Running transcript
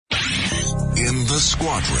in the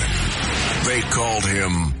squadron. They called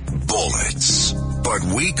him Bullets, but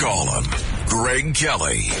we call him Greg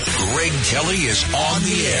Kelly. Greg Kelly is on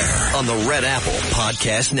the air on the Red Apple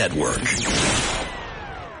Podcast Network.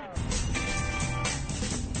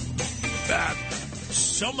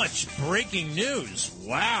 So much breaking news.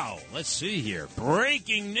 Wow. Let's see here.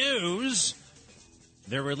 Breaking news.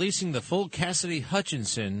 They're releasing the full Cassidy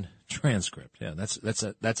Hutchinson transcript. Yeah,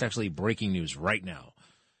 that's actually breaking news right now.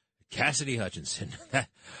 Cassidy Hutchinson.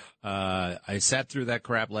 I sat through that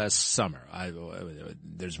crap last summer.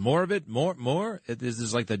 There's more of it. More. This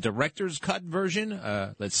is like the director's cut version.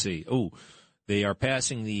 Let's see. Oh, they are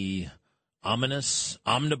passing the ominous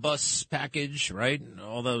omnibus package, right?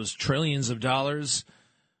 All those trillions of dollars.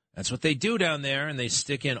 That's what they do down there, and they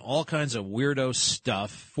stick in all kinds of weirdo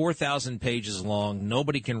stuff, 4,000 pages long.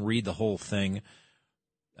 Nobody can read the whole thing.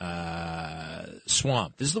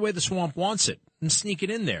 Swamp. This is the way the swamp wants it, and sneak it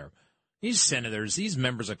in there. These senators, these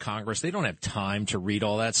members of Congress, they don't have time to read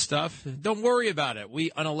all that stuff. Don't worry about it.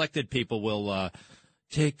 We unelected people will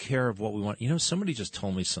take care of what we want. You know, somebody just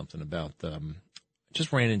told me something about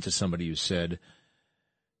just ran into somebody who said,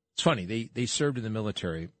 it's funny, they served in the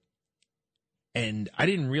military. And I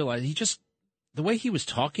didn't realize, the way he was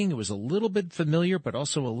talking, it was a little bit familiar, but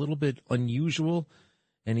also a little bit unusual.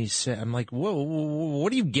 And he said, I'm like, whoa,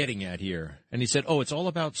 what are you getting at here? And he said, oh, it's all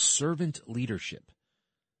about servant leadership.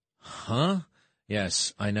 Huh?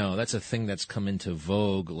 Yes, I know. That's a thing that's come into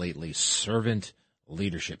vogue lately, servant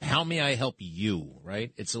leadership. How may I help you,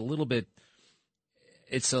 right? It's a little bit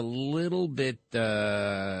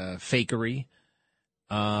fakery.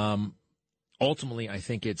 Ultimately, I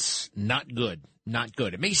think it's not good. Not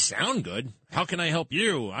good. It may sound good. How can I help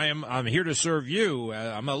you? I'm here to serve you.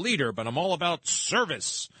 I'm a leader, but I'm all about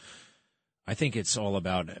service. I think it's all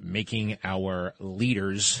about making our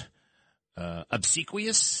leaders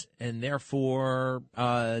obsequious and therefore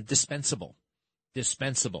dispensable.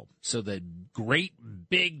 So the great,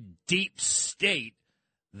 big, deep state,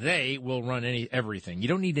 they will run everything. You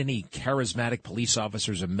don't need any charismatic police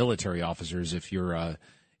officers or military officers if you're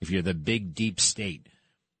the big, deep state.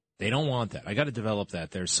 They don't want that. I got to develop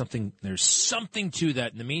that. There's something to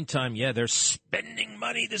that. In the meantime, yeah, they're spending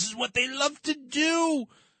money. This is what they love to do.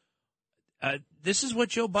 This is what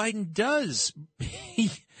Joe Biden does.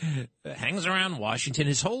 He hangs around Washington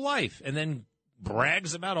his whole life and then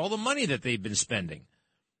brags about all the money that they've been spending.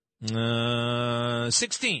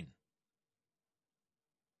 16.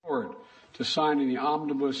 Forward to signing the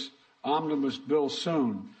omnibus bill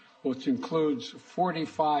soon, which includes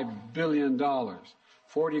 $45 billion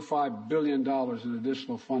in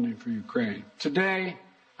additional funding for Ukraine. Today,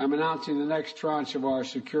 I'm announcing the next tranche of our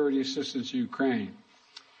security assistance to Ukraine.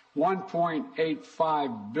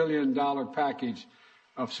 $1.85 billion package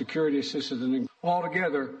of security assistance. And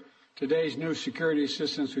altogether, today's new security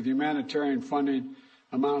assistance with humanitarian funding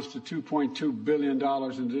amounts to $2.2 billion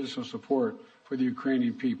in additional support for the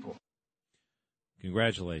Ukrainian people.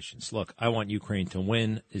 Congratulations. Look, I want Ukraine to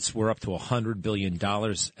win. We're up to $100 billion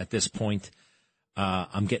at this point.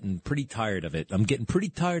 I'm getting pretty tired of it. I'm getting pretty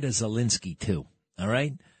tired of Zelensky, too. All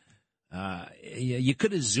right? You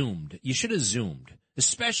could have zoomed. You should have zoomed,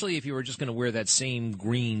 especially if you were just going to wear that same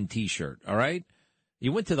green T-shirt. All right?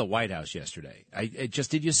 You went to the White House yesterday.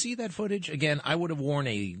 Did you see that footage? Again, I would have worn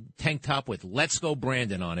a tank top with "Let's Go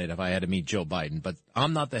Brandon" on it if I had to meet Joe Biden, but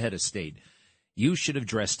I'm not the head of state. You should have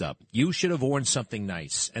dressed up. You should have worn something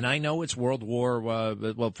nice. And I know it's World War,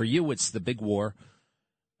 well, for you, it's the big war.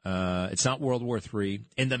 It's not World War III.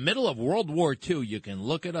 In the middle of World War II, you can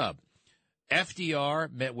look it up.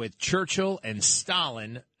 FDR met with Churchill and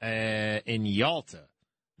Stalin in Yalta.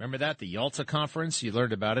 Remember that? The Yalta Conference? You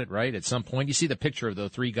learned about it, right? At some point. You see the picture of the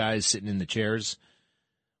three guys sitting in the chairs?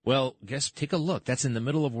 Well, take a look. That's in the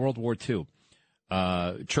middle of World War II.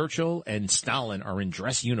 Churchill and Stalin are in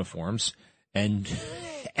dress uniforms. And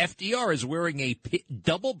FDR is wearing a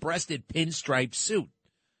double-breasted pinstripe suit.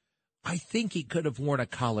 I think he could have worn a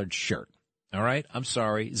collared shirt. All right? I'm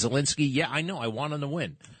sorry. Zelensky, yeah, I know. I want him to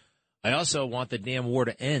win. I also want the damn war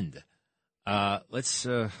to end. I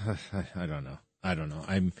don't know.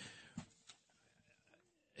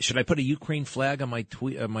 Should I put a Ukraine flag on my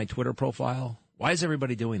Twitter profile? Why is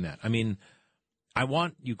everybody doing that? I mean, I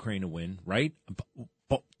want Ukraine to win, right?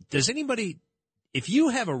 But does anybody... If you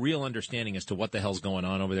have a real understanding as to what the hell's going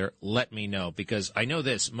on over there, let me know, because I know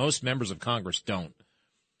this. Most members of Congress don't.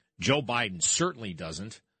 Joe Biden certainly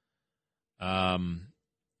doesn't.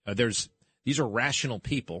 These are rational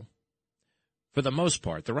people for the most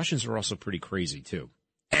part. The Russians are also pretty crazy, too.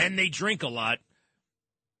 And they drink a lot.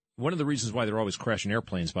 One of the reasons why they're always crashing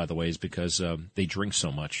airplanes, by the way, is because they drink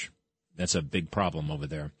so much. That's a big problem over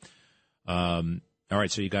there. All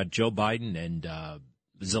right, so you got Joe Biden and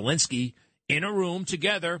Zelensky in a room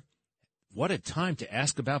together. What a time to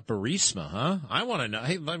ask about Burisma, huh? I want to know.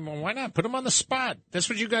 Hey, why not? Put them on the spot. That's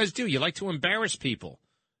what you guys do. You like to embarrass people.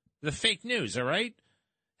 The fake news, all right?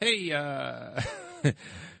 Hey,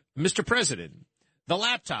 Mr. President, the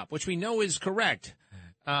laptop, which we know is correct,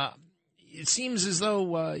 it seems as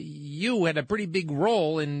though you had a pretty big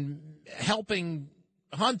role in helping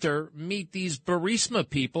Hunter meet these Burisma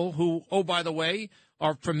people who, oh, by the way,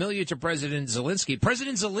 are familiar to President Zelensky.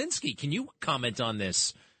 President Zelensky, can you comment on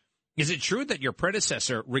this? Is it true that your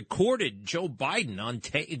predecessor recorded Joe Biden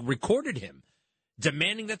recorded him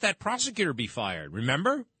demanding that prosecutor be fired?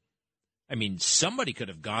 Remember? I mean, somebody could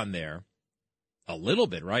have gone there a little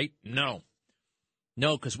bit, right? No,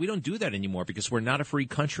 because we don't do that anymore because we're not a free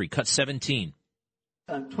country. Cut 17.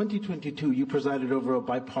 In 2022, you presided over a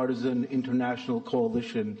bipartisan international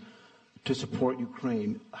coalition to support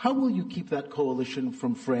Ukraine. How will you keep that coalition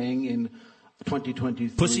from fraying in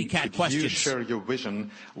 2023? Pussycat questions. You share your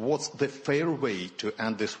vision. What's the fair way to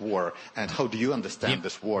end this war, and how do you understand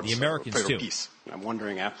this war? The Americans fair too. Peace? I'm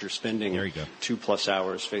wondering, after spending There you go. 2+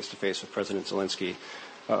 hours face-to-face with President Zelensky,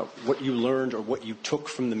 what you learned or what you took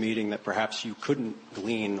from the meeting that perhaps you couldn't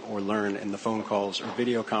glean or learn in the phone calls or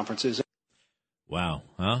video conferences. Wow,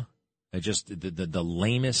 huh? Just the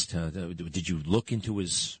lamest. Did you look into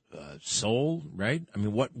his soul? Right? I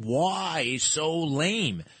mean, why so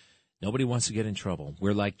lame? Nobody wants to get in trouble.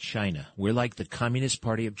 We're like China. We're like the Communist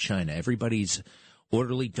Party of China. Everybody's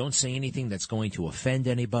orderly. Don't say anything that's going to offend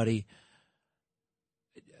anybody.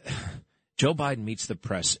 Joe Biden meets the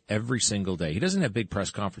press every single day. He doesn't have big press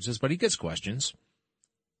conferences, but he gets questions.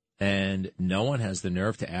 And no one has the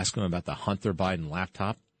nerve to ask him about the Hunter Biden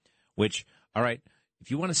laptop, which, all right, if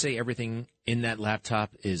you want to say everything in that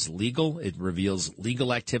laptop is legal, it reveals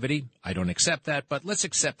legal activity, I don't accept that, but let's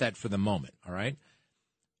accept that for the moment, all right?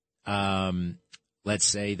 Let's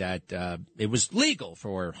say that it was legal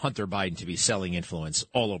for Hunter Biden to be selling influence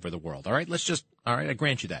all over the world, all right? All right, I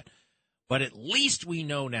grant you that. But at least we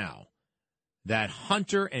know now that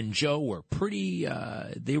Hunter and Joe were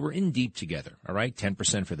they were in deep together, all right?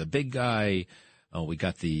 10% for the big guy. Oh, we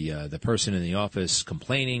got the person in the office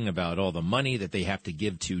complaining about all the money that they have to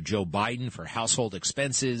give to Joe Biden for household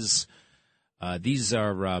expenses. These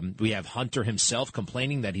are we have Hunter himself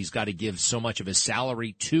complaining that he's got to give so much of his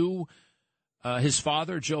salary to his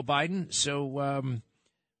father, Joe Biden. So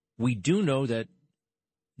we do know that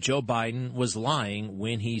Joe Biden was lying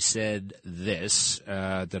when he said this.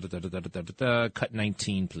 Cut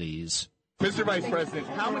 19, please. Mr. Vice President,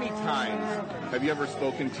 how many times have you ever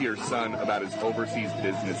spoken to your son about his overseas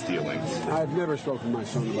business dealings? I've never spoken to my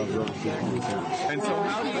son about his overseas business dealings. And so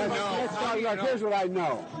how do you know? Here's what I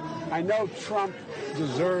know. I know Trump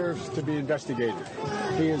deserves to be investigated.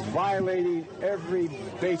 He is violating every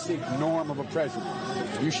basic norm of a president.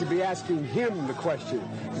 You should be asking him the question,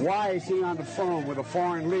 why is he on the phone with a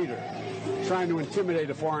foreign leader, trying to intimidate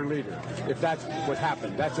a foreign leader, if that's what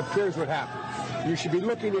happened? That appears what happened. You should be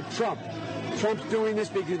looking at Trump. Trump's doing this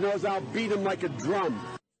because he knows I'll beat him like a drum.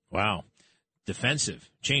 Wow.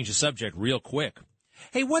 Defensive. Change the subject real quick.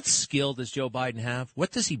 Hey, what skill does Joe Biden have?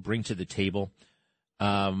 What does he bring to the table?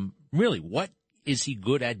 Really, what is he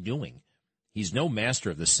good at doing? He's no master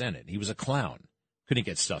of the Senate. He was a clown. Couldn't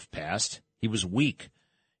get stuff passed. He was weak.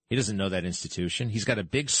 He doesn't know that institution. He's got a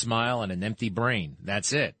big smile and an empty brain.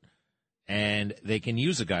 That's it. And they can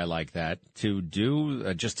use a guy like that to do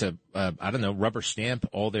rubber stamp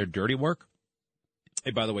all their dirty work. Hey,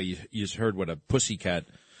 by the way, you just heard what a pussycat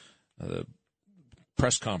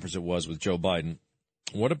press conference it was with Joe Biden.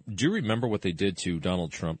 Do you remember what they did to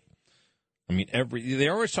Donald Trump? I mean,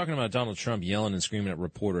 they're always talking about Donald Trump yelling and screaming at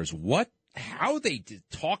reporters. How they did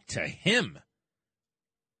talk to him.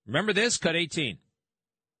 Remember this? Cut 18.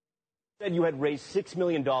 Said you had raised $6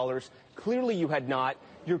 million. Clearly you had not.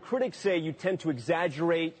 Your critics say you tend to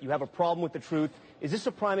exaggerate. You have a problem with the truth. Is this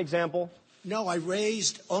a prime example? No, I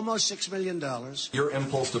raised almost $6 million. Your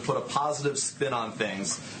impulse to put a positive spin on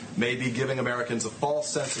things may be giving Americans a false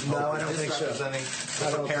sense of hope. No, I don't think so.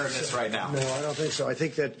 The preparedness right now. No, I don't think so. I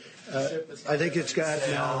think that it's got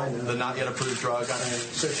the not yet approved drug.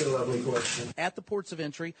 Such a lovely question. At the ports of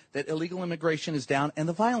entry, that illegal immigration is down and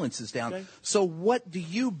the violence is down. Okay. So what do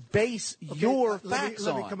you base your facts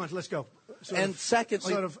on? Come on, let's go.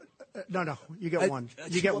 Secondly, no, you get one.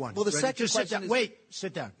 You get one. Well, the second Just question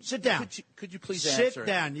sit down. Sit down. Could you please answer? Sit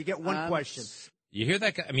down. You get one question. You hear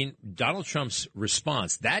that guy? I mean, Donald Trump's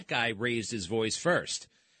response, that guy raised his voice first.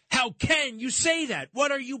 How can you say that?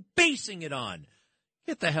 What are you basing it on?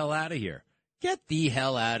 Get the hell out of here. Get the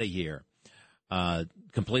hell out of here.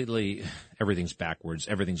 Completely, everything's backwards.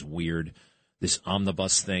 Everything's weird. This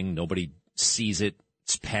omnibus thing, nobody sees it.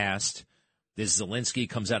 It's passed. This Zelensky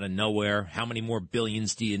comes out of nowhere. How many more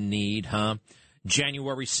billions do you need, huh?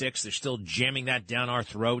 January 6th, they're still jamming that down our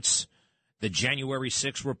throats. The January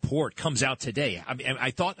 6th report comes out today. I mean,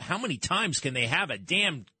 I thought, how many times can they have a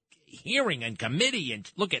damn hearing and committee and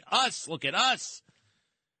look at us,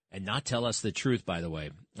 and not tell us the truth, by the way.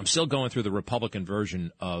 I'm still going through the Republican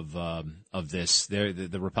version of this.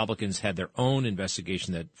 The Republicans had their own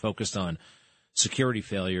investigation that focused on security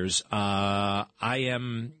failures. I'll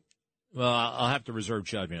have to reserve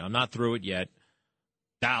judgment. I'm not through it yet.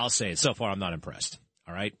 I'll say it. So far, I'm not impressed.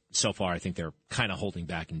 All right? So far, I think they're kind of holding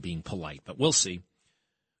back and being polite. But we'll see.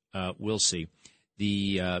 We'll see.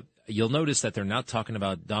 You'll notice that they're not talking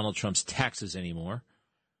about Donald Trump's taxes anymore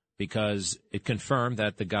because it confirmed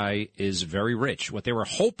that the guy is very rich. What they were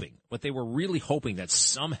really hoping that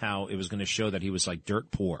somehow it was going to show that he was like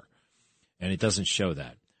dirt poor. And it doesn't show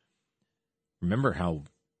that. Remember how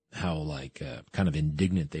kind of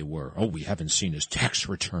indignant they were. Oh, we haven't seen his tax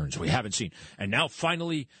returns. We haven't seen. And now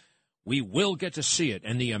finally we will get to see it.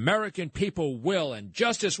 And the American people will. And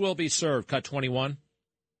justice will be served. Cut 21.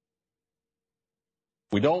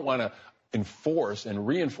 We don't want to enforce and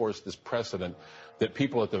reinforce this precedent that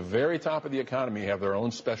people at the very top of the economy have their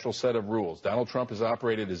own special set of rules. Donald Trump has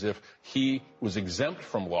operated as if he was exempt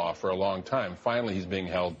from law for a long time. Finally, he's being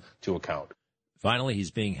held to account. Finally,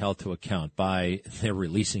 he's being held to account by their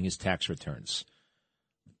releasing his tax returns.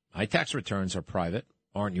 My tax returns are private,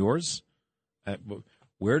 aren't yours?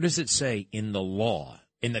 Where does it say in the law,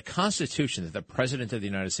 in the Constitution, that the President of the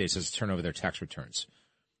United States has to turn over their tax returns?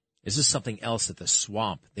 This is something else that the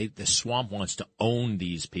swamp wants to own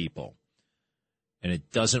these people. And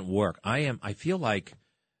it doesn't work. I feel like,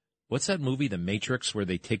 what's that movie, The Matrix, where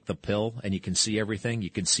they take the pill and you can see everything?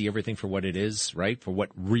 You can see everything for what it is, right? For what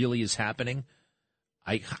really is happening.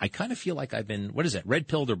 I kind of feel like I've been, what is it,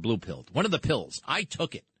 red-pilled or blue-pilled? One of the pills. I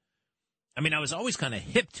took it. I mean, I was always kind of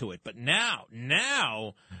hip to it, but now,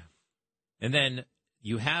 and then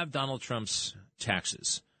you have Donald Trump's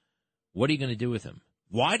taxes. What are you going to do with him?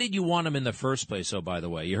 Why did you want him in the first place? Oh, by the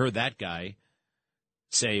way, you heard that guy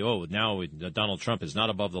say, oh, now Donald Trump is not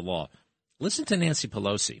above the law. Listen to Nancy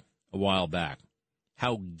Pelosi a while back,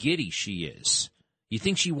 how giddy she is. You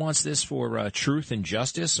think she wants this for truth and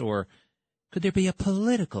justice, or could there be a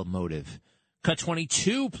political motive? Cut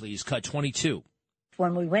 22, please. Cut 22.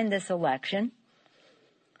 When we win this election,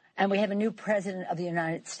 and we have a new president of the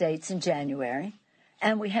United States in January,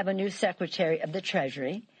 and we have a new Secretary of the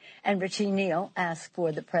Treasury, and Richie Neal asked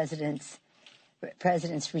for the president's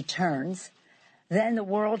returns, then the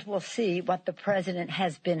world will see what the president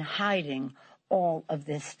has been hiding all of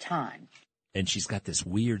this time. And she's got this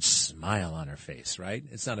weird smile on her face, right?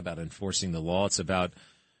 It's not about enforcing the law. It's about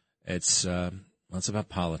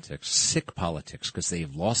politics, sick politics, because they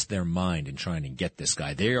have lost their mind in trying to get this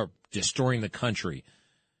guy. They are destroying the country.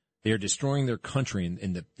 They are destroying their country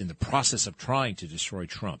in the process of trying to destroy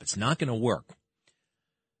Trump. It's not going to work.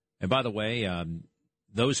 And by the way,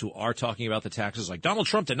 those who are talking about the taxes, like Donald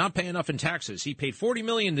Trump did not pay enough in taxes. He paid $40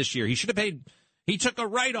 million this year. He should have paid. He took a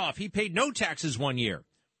write-off. He paid no taxes one year.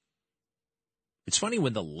 It's funny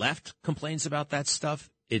when the left complains about that stuff.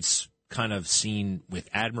 It's kind of seen with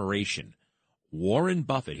admiration. Warren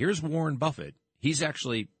Buffett. Here's Warren Buffett. He's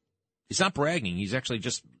not bragging. He's actually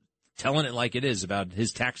just telling it like it is about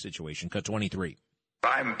his tax situation. Cut 23.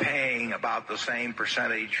 I'm paying about the same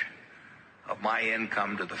percentage of my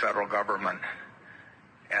income to the federal government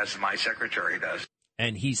as my secretary does.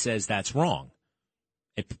 And he says that's wrong.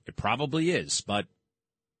 It probably is, but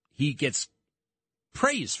he gets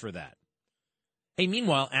praise for that. Hey,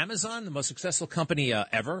 meanwhile, Amazon, the most successful company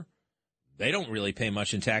ever, they don't really pay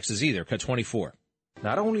much in taxes either. Cut 24.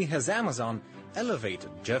 Not only has Amazon elevated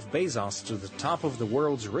Jeff Bezos to the top of the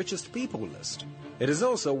world's richest people list, it is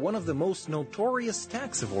also one of the most notorious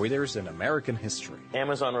tax avoiders in American history.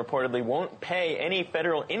 Amazon reportedly won't pay any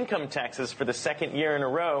federal income taxes for the second year in a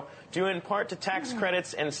row, due in part to tax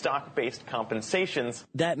credits and stock-based compensations.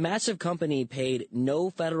 That massive company paid no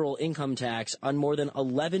federal income tax on more than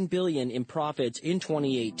 $11 billion in profits in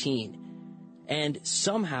 2018. And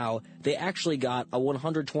somehow they actually got a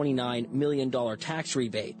 $129 million tax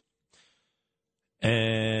rebate.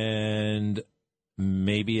 And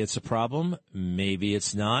maybe it's a problem, maybe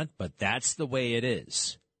it's not, but that's the way it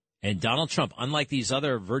is. And Donald Trump, unlike these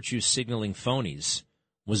other virtue-signaling phonies,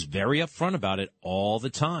 was very upfront about it all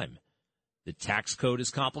the time. The tax code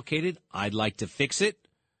is complicated. I'd like to fix it.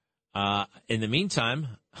 In the meantime,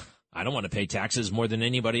 I don't want to pay taxes more than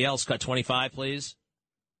anybody else. Cut 25, please.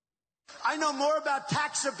 I know more about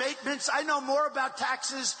tax abatements. I know more about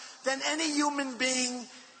taxes than any human being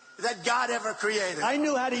that God ever created. I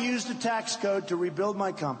knew how to use the tax code to rebuild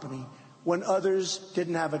my company when others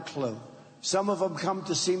didn't have a clue. Some of them come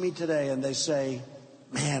to see me today and they say,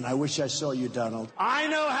 man, I wish I saw you, Donald. I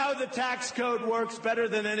know how the tax code works better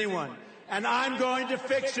than anyone, and I'm going to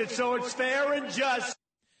fix it so it's fair and just.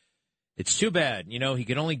 It's too bad. You know, he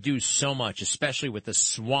can only do so much, especially with the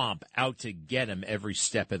swamp out to get him every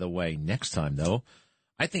step of the way. Next time, though,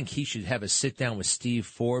 I think he should have a sit-down with Steve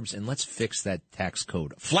Forbes, and let's fix that tax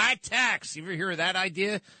code. Flat tax! You ever hear of that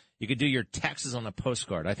idea? You could do your taxes on a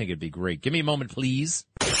postcard. I think it'd be great. Give me a moment, please.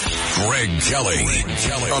 Greg Kelly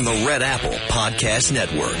on the Red Apple Podcast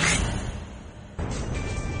Network.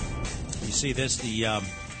 You see this?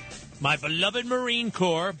 My beloved Marine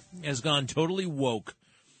Corps has gone totally woke,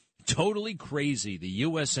 totally crazy. The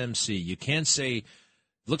USMC. You can't say.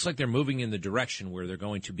 Looks like they're moving in the direction where they're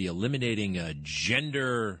going to be eliminating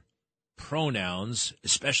gender pronouns,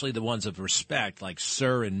 especially the ones of respect, like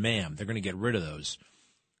sir and ma'am. They're going to get rid of those.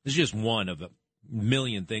 This is just one of a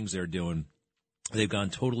million things they're doing. They've gone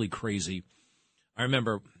totally crazy. I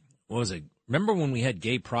remember, what was it? Remember when we had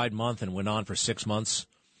Gay Pride Month and went on for 6 months?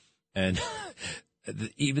 And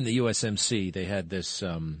even the USMC, they had this,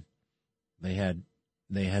 they had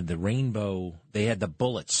the rainbow, they had the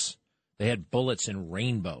bullets. They had bullets in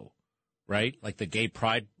rainbow, right? Like the Gay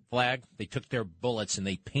Pride flag. They took their bullets and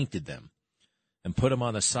they painted them and put them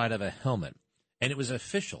on the side of a helmet. And it was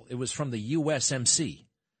official. It was from the USMC.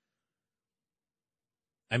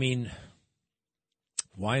 I mean,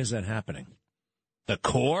 why is that happening? The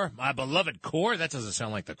Corps? My beloved Corps? That doesn't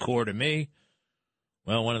sound like the Corps to me.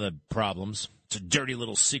 Well, one of the problems, it's a dirty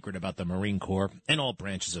little secret about the Marine Corps, and all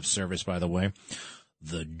branches of service, by the way,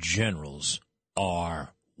 the generals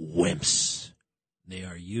are wimps. They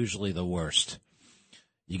are usually the worst.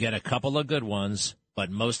 You get a couple of good ones, but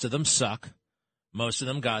most of them suck. Most of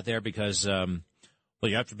them got there because, well,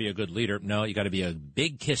 you have to be a good leader. No, you got to be a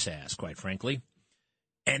big kiss ass, quite frankly.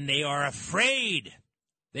 And they are afraid.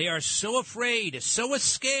 They are so afraid, so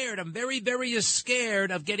scared. I'm very, very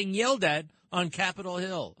scared of getting yelled at on Capitol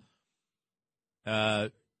Hill.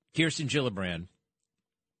 Kirsten Gillibrand,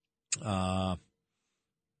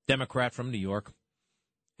 Democrat from New York.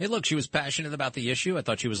 Hey, look, she was passionate about the issue. I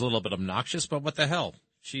thought she was a little bit obnoxious, but what the hell?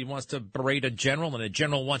 She wants to berate a general, and a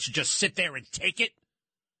general wants to just sit there and take it.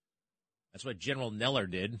 That's what General Neller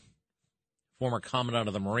did, former commandant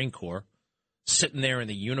of the Marine Corps, sitting there in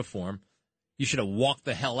the uniform. You should have walked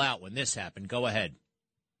the hell out when this happened. Go ahead.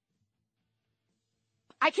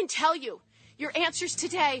 I can tell you, your answers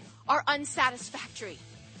today are unsatisfactory.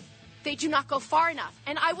 They do not go far enough.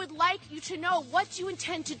 And I would like you to know what you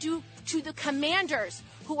intend to do to the commanders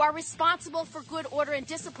who are responsible for good order and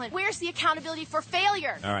discipline. Where's the accountability for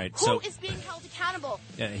failure? All right. Who is being held accountable?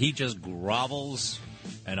 Yeah, he just grovels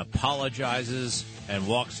and apologizes and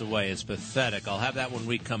walks away. It's pathetic. I'll have that when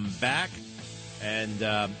we come back. And,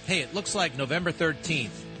 hey, it looks like November 13th,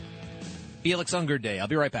 Felix Unger Day. I'll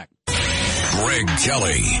be right back. Greg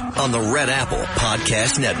Kelly on the Red Apple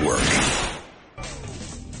Podcast Network.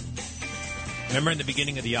 Remember in the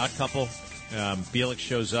beginning of The Odd Couple, Felix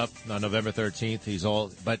shows up on November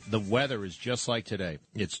 13th. But the weather is just like today.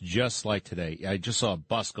 It's just like today. I just saw a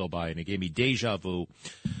bus go by and it gave me deja vu.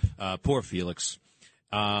 Poor Felix.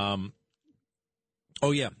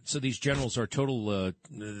 Oh, yeah. So these generals are total,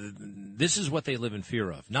 this is what they live in fear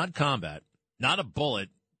of. Not combat, not a bullet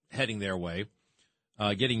heading their way,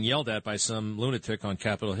 getting yelled at by some lunatic on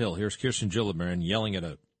Capitol Hill. Here's Kirsten Gillibrand yelling at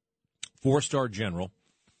a 4-star general.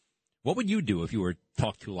 What would you do if you were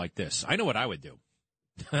talked to like this? I know what I would do.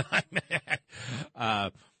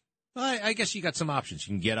 I guess you got some options.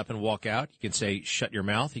 You can get up and walk out. You can say, shut your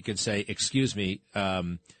mouth. You can say, excuse me,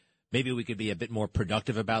 maybe we could be a bit more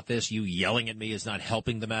productive about this. You yelling at me is not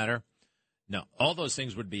helping the matter. No, all those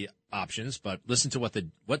things would be options, but listen to what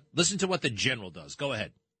the general does. Go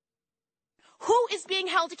ahead. Who is being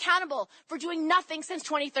held accountable for doing nothing since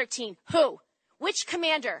 2013? Who? Which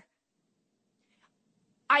commander?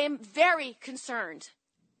 I am very concerned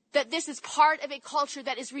that this is part of a culture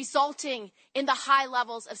that is resulting in the high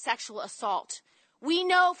levels of sexual assault. We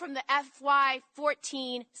know from the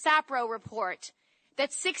FY14 SAPRO report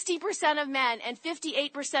that 60% of men and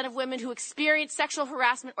 58% of women who experienced sexual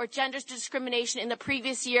harassment or gender discrimination in the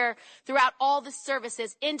previous year throughout all the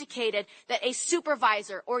services indicated that a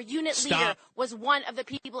supervisor or unit leader was one of the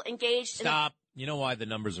people engaged. Stop. You know why the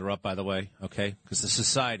numbers are up, by the way? Okay? Because the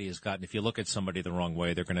society has gotten, if you look at somebody the wrong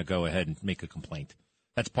way, they're going to go ahead and make a complaint.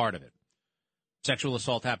 That's part of it. Sexual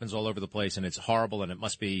assault happens all over the place, and it's horrible, and it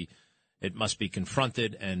must be It must be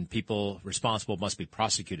confronted, and people responsible must be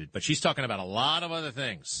prosecuted. But she's talking about a lot of other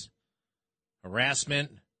things.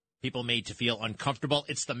 Harassment, people made to feel uncomfortable.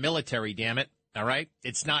 It's the military, damn it. All right?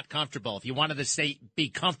 It's not comfortable. If you wanted to be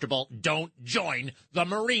comfortable, don't join the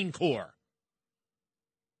Marine Corps.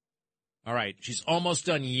 All right, she's almost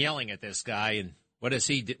done yelling at this guy, and what does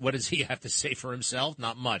he have to say for himself?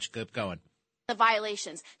 Not much. Keep going. The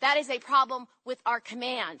violations. That is a problem with our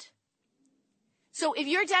command. So if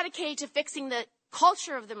you're dedicated to fixing the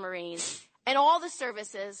culture of the Marines and all the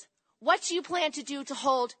services, what do you plan to do to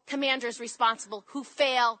hold commanders responsible who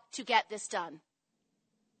fail to get this done?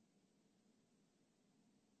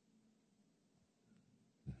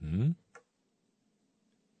 Mm-hmm.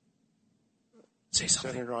 Say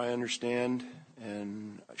something. Senator, I understand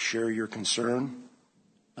and share your concern.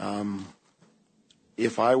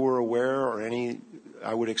 If I were aware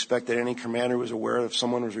I would expect that any commander was aware if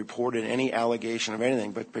someone was reported any allegation of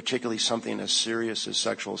anything, but particularly something as serious as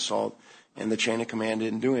sexual assault, and the chain of command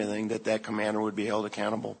didn't do anything, that commander would be held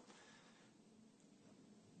accountable.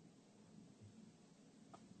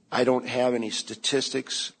 I don't have any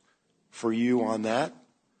statistics for you on that.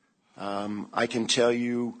 I can tell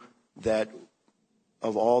you that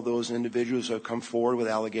of all those individuals who have come forward with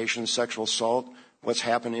allegations of sexual assault, what's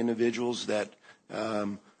happened to individuals that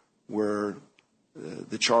where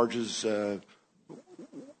the charges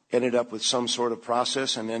ended up with some sort of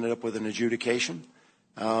process and ended up with an adjudication.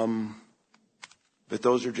 But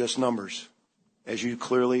those are just numbers. As you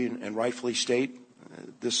clearly and rightfully state,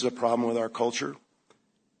 this is a problem with our culture.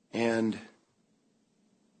 And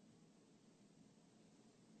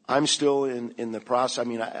I'm still in the process. I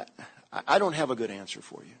mean, I don't have a good answer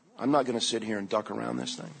for you. I'm not going to sit here and duck around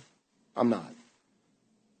this thing. I'm not.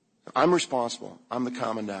 I'm responsible. I'm the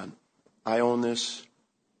commandant. I own this.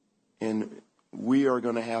 And we are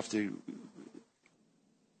going to have to,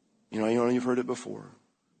 you've heard it before,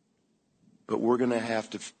 but we're going to have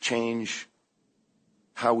to change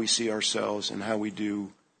how we see ourselves and how we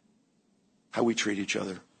treat each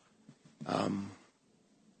other.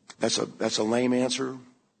 That's a lame answer.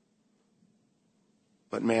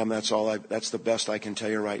 But, ma'am, that's the best I can tell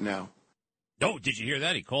you right now. Oh, did you hear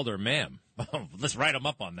that? He called her ma'am. Let's write him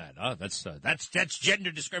up on that. That's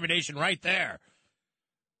gender discrimination right there.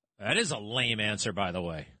 That is a lame answer, by the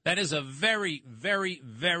way. That is a very, very,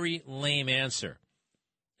 very lame answer.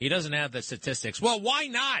 He doesn't have the statistics. Well, why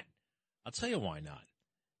not? I'll tell you why not.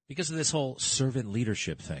 Because of this whole servant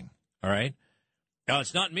leadership thing, all right? Now,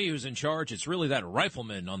 it's not me who's in charge. It's really that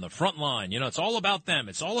rifleman on the front line. It's all about them.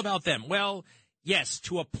 It's all about them. Well, yes,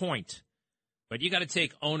 to a point. But you got to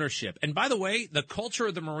take ownership. And by the way, the culture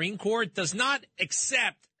of the Marine Corps does not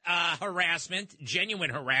accept harassment, genuine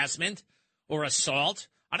harassment, or assault.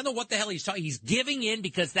 I don't know what the hell he's talking. He's giving in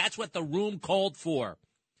because that's what the room called for.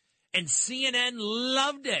 And CNN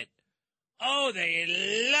loved it. Oh,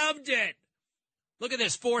 they loved it. Look at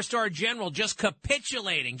this 4-star general just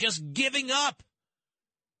capitulating, just giving up.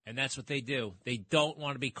 And that's what they do. They don't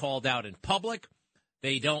want to be called out in public.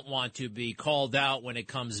 They don't want to be called out when it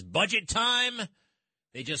comes budget time.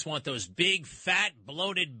 They just want those big, fat,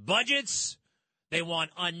 bloated budgets. They want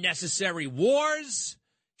unnecessary wars.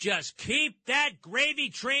 Just keep that gravy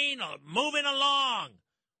train moving along.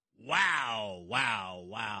 Wow, wow,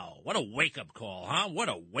 wow. What a wake-up call, huh? What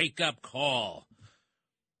a wake-up call.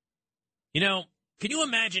 Can you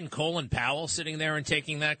imagine Colin Powell sitting there and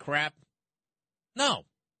taking that crap? No.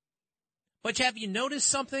 But have you noticed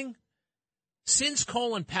something? Since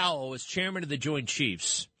Colin Powell was chairman of the Joint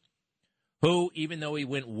Chiefs, who, even though he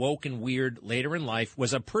went woke and weird later in life,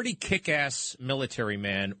 was a pretty kick-ass military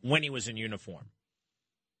man when he was in uniform.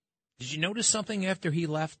 Did you notice something after he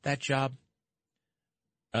left that job?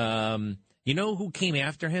 You know who came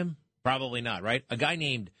after him? Probably not, right? A guy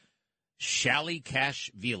named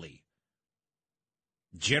Shalikashvili.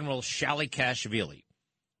 General Shalikashvili,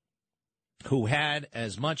 who had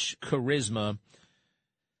as much charisma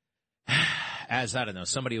as, I don't know,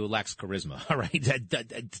 somebody who lacks charisma, all right?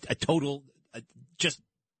 A total, just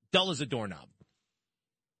dull as a doorknob.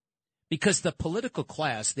 Because the political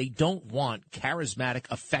class, they don't want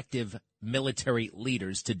charismatic, effective military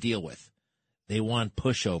leaders to deal with. They want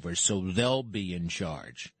pushovers, so they'll be in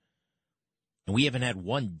charge. And we haven't had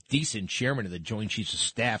one decent chairman of the Joint Chiefs of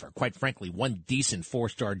Staff, or quite frankly, one decent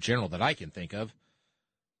 4-star general that I can think of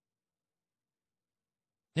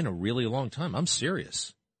in a really long time. I'm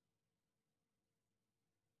serious.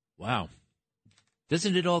 Wow.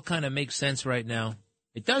 Doesn't it all kind of make sense right now?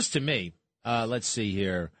 It does to me. Let's see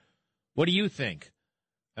here. What do you think?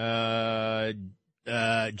 John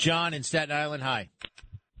in Staten Island, hi.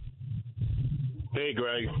 Hey,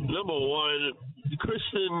 Greg. Number one,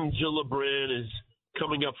 Kristen Gillibrand is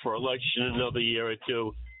coming up for election in another year or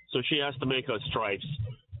two, so she has to make her stripes.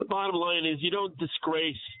 The bottom line is you don't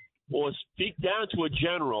disgrace or speak down to a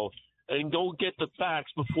general and don't get the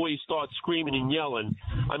facts before you start screaming and yelling.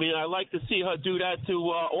 I mean, I like to see her do that to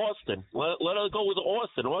Austin. Let her go with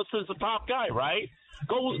Austin. Austin's the top guy, right?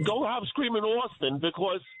 Go have screaming Austin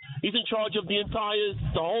because he's in charge of the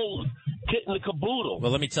whole kit and the caboodle.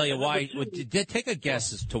 Well, let me tell you why. Take a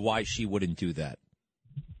guess as to why she wouldn't do that.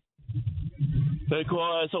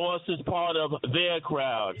 Because Austin's part of their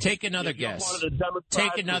crowd. Take another guess.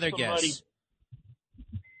 Take another guess.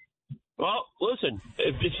 Well, listen,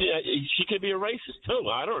 if she could be a racist, too.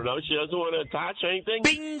 I don't know. She doesn't want to attach anything.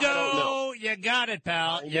 Bingo! You got it,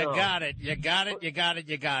 pal. You got it. You got it. You got it.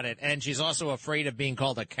 You got it. And she's also afraid of being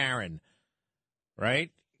called a Karen,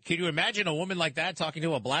 right? Can you imagine a woman like that talking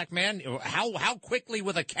to a black man? How quickly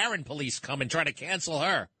will the Karen police come and try to cancel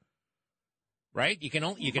her? Right? You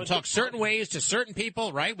can talk certain ways to certain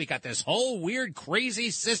people, right? We got this whole weird,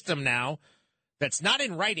 crazy system now. That's not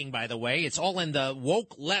in writing, by the way. It's all in the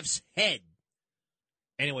woke left's head.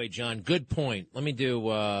 Anyway, John, good point. Let me do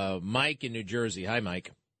Mike in New Jersey. Hi,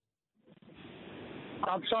 Mike.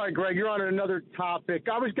 I'm sorry, Greg. You're on another topic.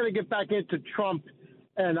 I was going to get back into Trump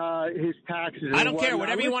and his taxes. I don't care.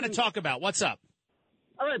 Whatever you want to talk about. What's up?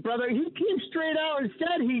 All right, brother. He came straight out and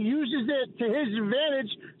said he uses it to his advantage,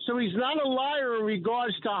 so he's not a liar in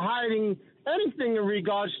regards to hiding anything in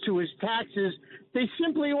regards to his taxes. They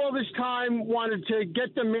simply all this time wanted to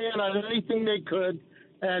get the man on anything they could,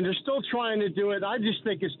 and they're still trying to do it. I just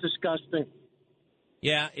think it's disgusting.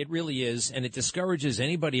 Yeah, it really is, and it discourages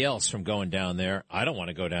anybody else from going down there. I don't want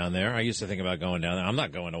to go down there. I used to think about going down there. I'm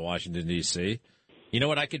not going to Washington, D.C. You know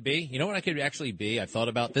what I could be? You know what I could actually be? I thought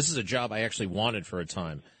about this is a job I actually wanted for a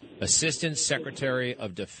time. Assistant Secretary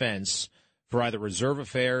of Defense for either Reserve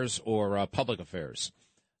Affairs or Public Affairs.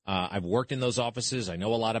 I've worked in those offices. I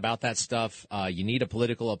know a lot about that stuff. You need a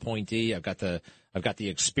political appointee. I've got the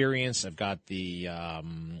experience. I've got the,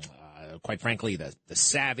 quite frankly, the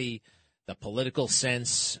savvy, the political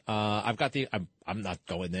sense. I'm not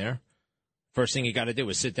going there. First thing you got to do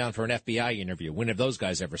is sit down for an FBI interview. When have those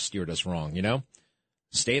guys ever steered us wrong? You know,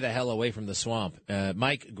 stay the hell away from the swamp.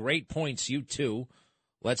 Mike, great points. You too.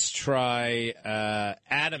 Let's try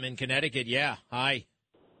Adam in Connecticut. Yeah. Hi.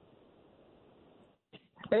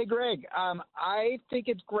 Hey, Greg. I think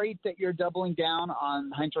it's great that you're doubling down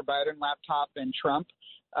on Hunter Biden laptop and Trump,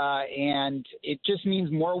 and it just means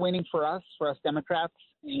more winning for us Democrats,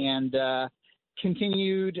 and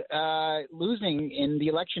continued losing in the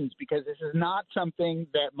elections, because this is not something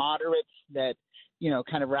that moderates, that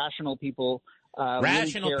kind of rational people.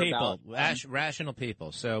 Rational really people. about. Rational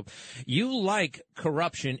people. So you like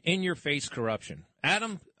corruption, in your face corruption,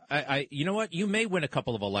 Adam. You know what? You may win a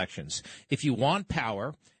couple of elections. If you want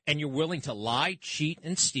power and you're willing to lie, cheat,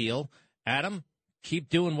 and steal, Adam, keep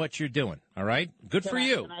doing what you're doing, all right? Good for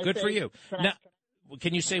you. Good for you. Now,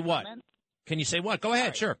 can you say what? Can you say what? Go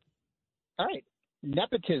ahead, sure. All right.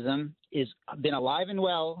 Nepotism has been alive and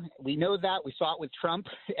well. We know that. We saw it with Trump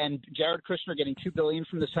and Jared Kushner getting $2 billion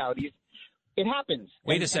from the Saudis. It happens.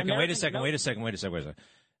 Wait a second.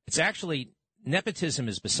 It's actually, nepotism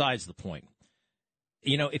is besides the point.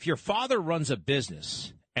 You know, if your father runs a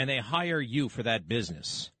business and they hire you for that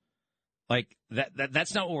business, like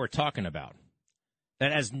that's not what we're talking about.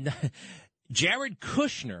 Jared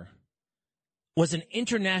Kushner was an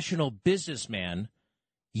international businessman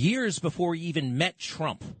years before he even met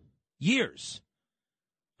Trump. Years.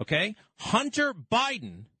 Okay? Hunter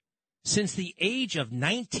Biden, since the age of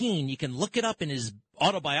 19, you can look it up in his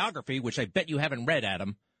autobiography, which I bet you haven't read,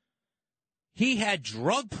 Adam. He had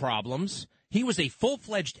drug problems. He was a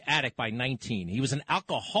full-fledged addict by 19. He was an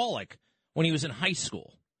alcoholic when he was in high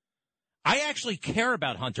school. I actually care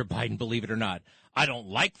about Hunter Biden, believe it or not. I don't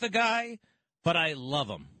like the guy, but I love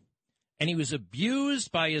him. And he was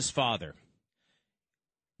abused by his father.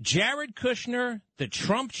 Jared Kushner, the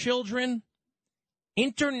Trump children,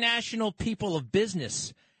 international people of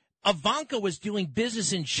business. Ivanka was doing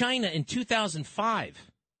business in China in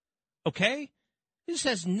 2005. Okay? This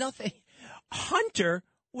has nothing. Hunter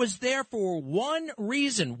was there for one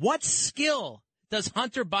reason. What skill does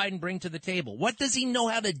Hunter Biden bring to the table? What does he know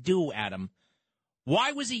how to do, Adam?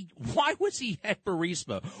 Why was he at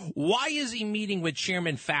Burisma? Why is he meeting with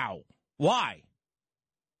Chairman Fao? Why?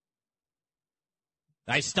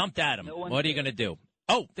 I stumped Adam. What are you going to do?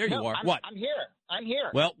 Oh, there you are. What? I'm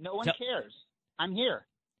here. Well, no one cares. I'm here.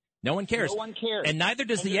 No one cares. No one cares. And neither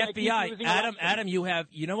does the FBI. Adam,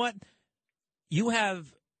 you know what?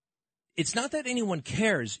 It's not that anyone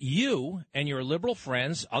cares. You and your liberal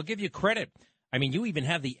friends, I'll give you credit. I mean, you even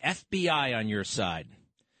have the FBI on your side.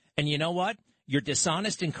 And you know what? You're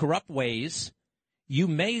dishonest in corrupt ways. You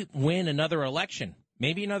may win another election,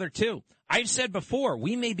 maybe another 2. I've said before,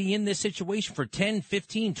 we may be in this situation for 10,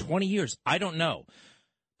 15, 20 years. I don't know.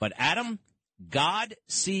 But, Adam, God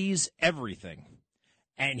sees everything.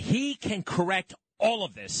 And he can correct all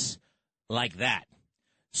of this like that.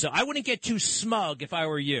 So I wouldn't get too smug if I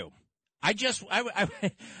were you. And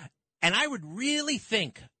I would really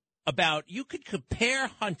think about, you could compare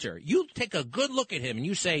Hunter. You take a good look at him and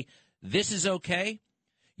you say, this is okay.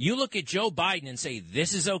 You look at Joe Biden and say,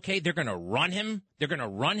 this is okay. They're going to run him. They're going to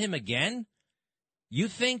run him again. You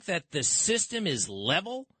think that the system is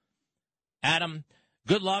level? Adam,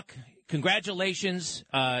 good luck. Congratulations.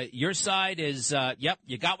 Your side is, yep,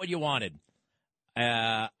 you got what you wanted.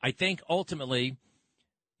 I think ultimately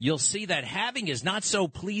you'll see that having is not so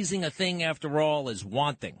pleasing a thing after all as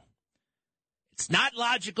wanting. It's not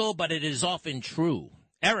logical, but it is often true.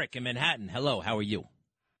 Eric in Manhattan, hello, how are you?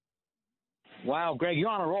 Wow, Greg, you're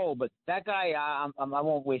on a roll, but that guy, I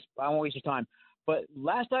won't waste your time. But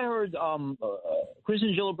last I heard,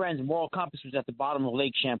 Kristen Gillibrand's moral compass was at the bottom of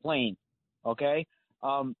Lake Champlain. Okay,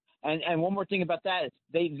 and one more thing about that,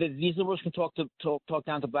 these liberals can talk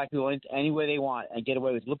down to black people any way they want and get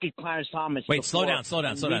away with it. Look at Clarence Thomas. Wait, slow down.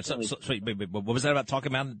 Wait, what was that about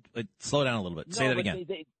talking about? Slow down a little bit. Say that again.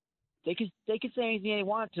 They could say anything they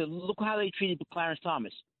want to. Look how they treated Clarence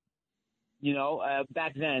Thomas. You know,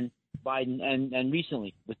 back then, Biden, and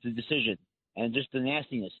recently with the decision and just the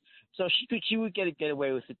nastiness. So she would get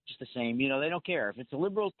away with it just the same. You know, they don't care if it's a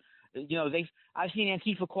liberal. You know, I've seen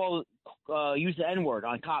Antifa use the N-word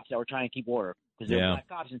on cops that were trying to keep order because they're black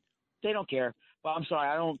cops, and they don't care. But I'm sorry,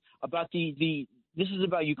 I don't about the. This is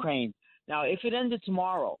about Ukraine. Now, if it ended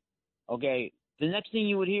tomorrow, okay, the next thing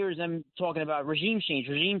you would hear is them talking about regime change.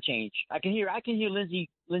 I can hear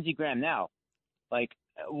Lindsey Graham now. Like,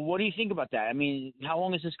 what do you think about that? I mean, how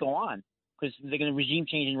long does this go on? Because they're going to regime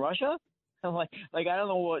change in Russia? Like I don't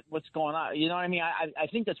know what's going on. You know what I mean? I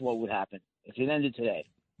think that's what would happen if it ended today.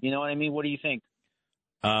 You know what I mean? What do you think?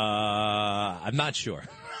 I'm not sure.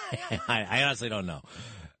 I honestly don't know.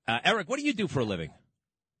 Eric, what do you do for a living?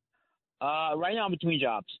 Right now I'm between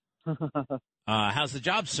jobs. How's the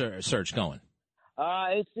job search going?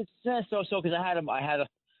 It's so because I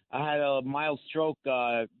had a mild stroke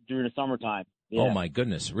during the summertime. Yeah. Oh my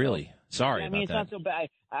goodness, really? Sorry about that. It's not so bad.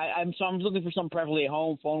 I'm looking for something preferably at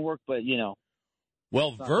home, phone work, but you know.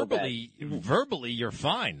 Well, verbally, you're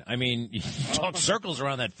fine. I mean, you talk circles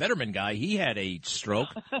around that Fetterman guy. He had a stroke.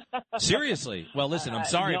 Seriously. Well, listen, I'm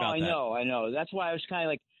sorry about that. I know. That's why I was kind of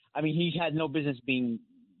like, I mean, he had no business being,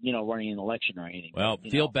 running an election or anything. Well,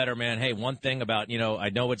 feel better, man. Hey, one thing about, I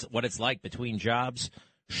know what it's like between jobs,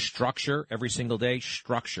 structure every single day,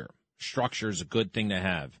 structure. Structure is a good thing to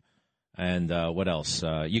have. And what else?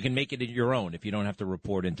 You can make it your own if you don't have to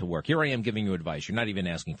report into work. Here I am giving you advice. You're not even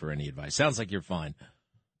asking for any advice. Sounds like you're fine.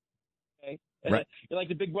 Okay. Right. You're like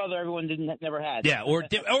the big brother everyone never had. Yeah, or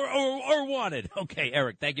wanted. Okay,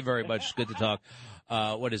 Eric, thank you very much. Good to talk.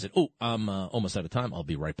 What is it? Oh, I'm almost out of time. I'll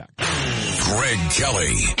be right back. Greg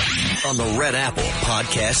Kelly on the Red Apple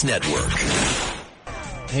Podcast Network.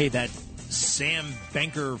 Hey, that Sam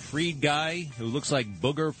Bankman-Fried guy who looks like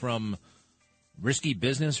Booger from Risky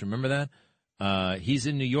Business, remember that? He's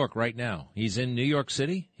in New York right now. He's in New York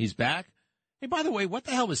City. He's back. Hey, by the way, what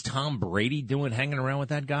the hell was Tom Brady doing hanging around with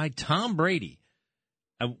that guy? Tom Brady.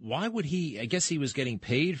 Why would he? I guess he was getting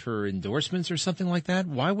paid for endorsements or something like that.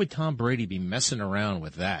 Why would Tom Brady be messing around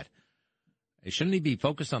with that? Shouldn't he be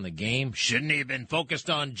focused on the game? Shouldn't he have been focused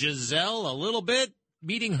on Giselle a little bit,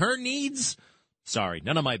 meeting her needs? Sorry,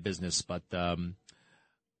 none of my business, but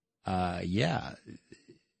yeah.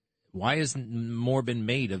 Why hasn't more been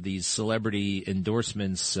made of these celebrity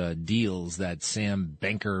endorsements deals that Sam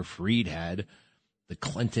Bankman-Fried had? The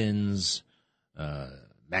Clintons,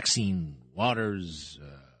 Maxine Waters,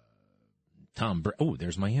 Tom oh,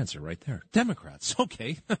 there's my answer right there. Democrats.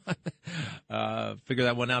 Okay. Figure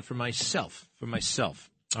that one out for myself.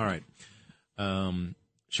 All right. Shali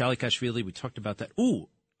Kashvili, we talked about that. Ooh,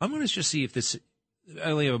 I'm going to just see if this –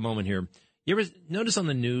 I only have a moment here. You ever notice on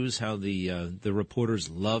the news how the reporters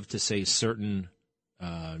love to say certain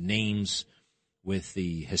names with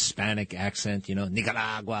the Hispanic accent,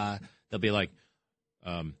 Nicaragua? They'll be like,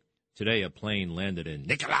 today a plane landed in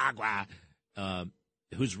Nicaragua.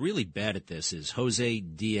 Who's really bad at this is Jose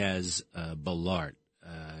Diaz-Balart.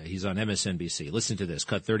 He's on MSNBC. Listen to this.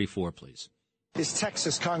 Cut 34, please. Is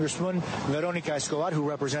Texas Congresswoman Veronica Escobar, who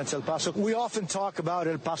represents El Paso. We often talk about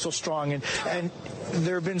El Paso Strong, and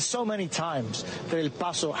there have been so many times that El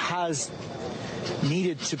Paso has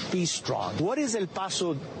needed to be strong. What is El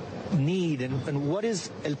Paso need, and what is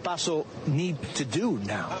El Paso need to do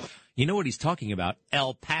now? You know what he's talking about?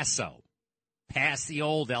 El Paso. Past the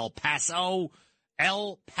old El Paso.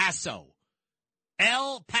 El Paso.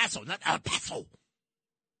 El Paso, not El Paso.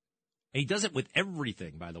 And he does it with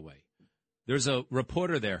everything, by the way. There's a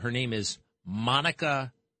reporter there. Her name is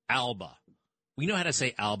Monica Alba. We know how to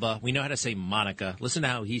say Alba. We know how to say Monica. Listen to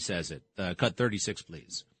how he says it. Cut 36,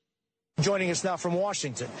 please. Joining us now from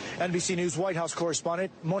Washington, NBC News White House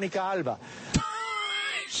correspondent Monica Alba.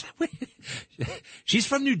 She's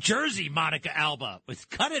from New Jersey, Monica Alba. But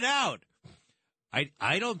cut it out. I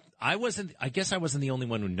guess I wasn't the only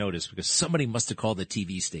one who noticed, because somebody must have called the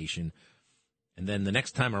TV station. And then the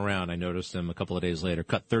next time around, I noticed him a couple of days later.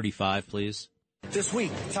 Cut 35, please. This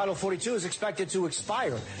week, Title 42 is expected to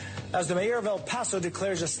expire as the mayor of El Paso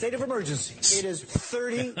declares a state of emergency. It is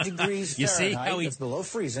 30 degrees you Fahrenheit. See how it's below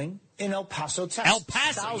freezing in El Paso, Texas. El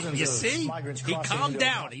Paso, thousands you of see? migrants He crossing calmed into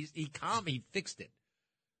El down. Paso. He fixed it.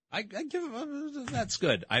 I give him, that's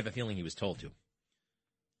good. I have a feeling he was told to.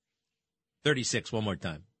 36, one more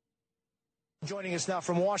time. Joining us now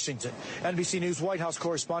from Washington, NBC News White House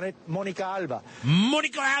correspondent Monica Alba.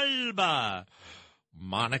 Monica Alba.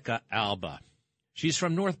 Monica Alba. She's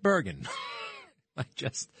from North Bergen.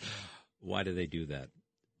 Why do they do that?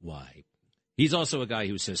 Why? He's also a guy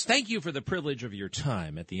who says, thank you for the privilege of your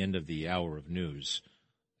time at the end of the hour of news.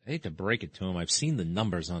 I hate to break it to him. I've seen the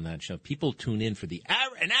numbers on that show. People tune in for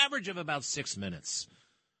an average of about 6 minutes.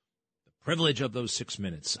 The privilege of those 6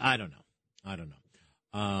 minutes. I don't know.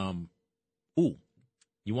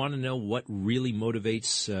 You want to know what really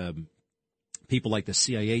motivates people like the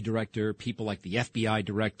CIA director, people like the FBI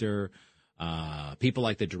director, people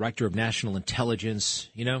like the director of national intelligence?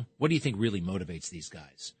 You know, what do you think really motivates these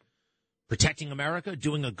guys? Protecting America?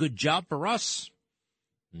 Doing a good job for us?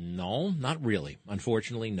 No, not really.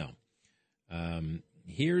 Unfortunately, no.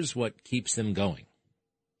 Here's what keeps them going.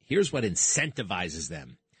 Here's what incentivizes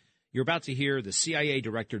them. You're about to hear the CIA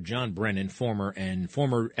Director John Brennan, former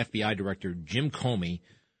FBI Director Jim Comey,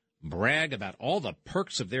 brag about all the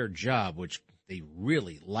perks of their job, which they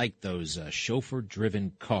really like those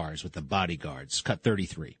chauffeur-driven cars with the bodyguards. Cut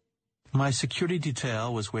 33. My security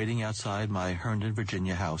detail was waiting outside my Herndon,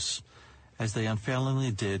 Virginia house, as they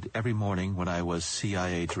unfailingly did every morning when I was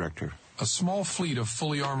CIA Director. A small fleet of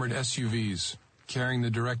fully armored SUVs carrying the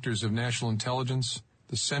directors of National Intelligence,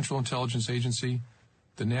 the Central Intelligence Agency,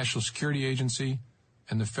 the National Security Agency,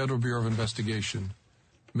 and the Federal Bureau of Investigation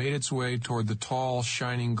made its way toward the tall,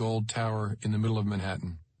 shining gold tower in the middle of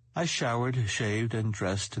Manhattan. I showered, shaved, and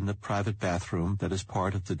dressed in the private bathroom that is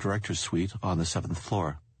part of the director's suite on the 7th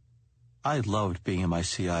floor. I loved being in my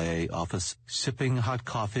CIA office, sipping hot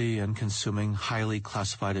coffee and consuming highly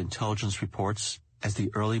classified intelligence reports as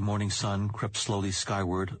the early morning sun crept slowly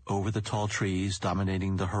skyward over the tall trees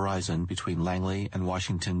dominating the horizon between Langley and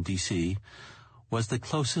Washington, D.C., was the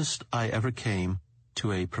closest I ever came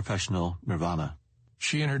to a professional nirvana.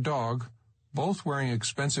 She and her dog, both wearing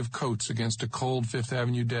expensive coats against a cold Fifth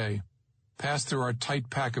Avenue day, passed through our tight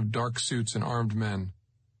pack of dark suits and armed men.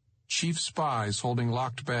 Chief spies holding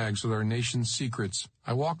locked bags with our nation's secrets.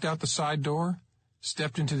 I walked out the side door,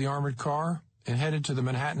 stepped into the armored car, and headed to the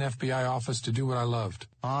Manhattan FBI office to do what I loved.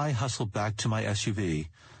 I hustled back to my SUV,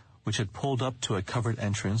 which had pulled up to a covered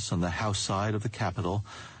entrance on the house side of the Capitol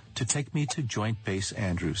to take me to Joint Base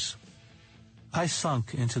Andrews. I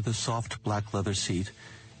sunk into the soft black leather seat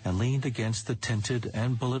and leaned against the tinted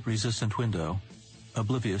and bullet-resistant window,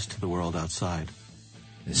 oblivious to the world outside.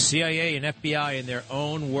 The CIA and FBI in their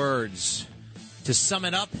own words. To sum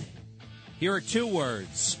it up, here are 2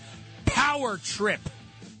 words. Power trip.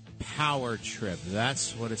 Power trip.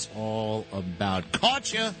 That's what it's all about.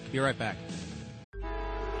 Caught ya. Be right back.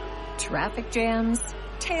 Traffic jams,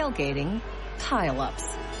 tailgating, pile-ups.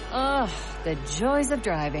 Ugh, the joys of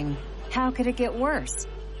driving. How could it get worse?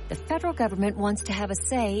 The federal government wants to have a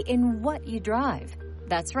say in what you drive.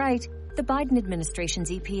 That's right. The Biden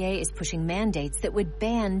administration's EPA is pushing mandates that would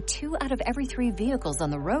ban 2 out of every 3 vehicles on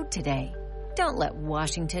the road today. Don't let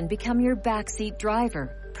Washington become your backseat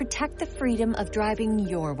driver. Protect the freedom of driving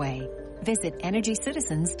your way. Visit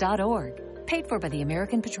EnergyCitizens.org. Paid for by the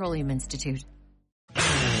American Petroleum Institute.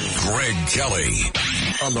 Greg Kelly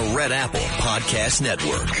on the Red Apple Podcast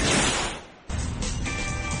Network.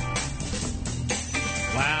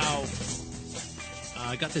 Wow.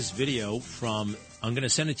 I got this video from, I'm going to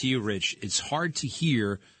send it to you, Rich. It's hard to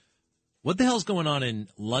hear. What the hell's going on in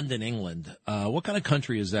London, England? What kind of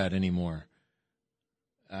country is that anymore?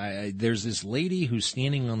 There's this lady who's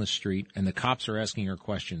standing on the street, and the cops are asking her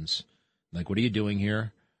questions. Like, what are you doing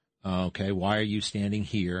here? Okay, why are you standing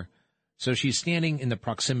here? So she's standing in the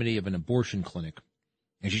proximity of an abortion clinic.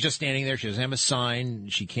 And she's just standing there. She doesn't have a sign.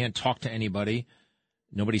 She can't talk to anybody.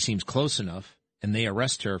 Nobody seems close enough. And they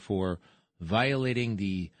arrest her for violating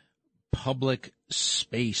the public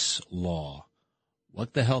space law.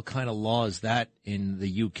 What the hell kind of law is that in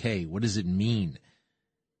the UK? What does it mean?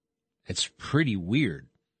 It's pretty weird.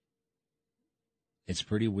 It's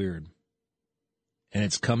pretty weird. And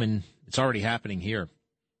it's coming. It's already happening here.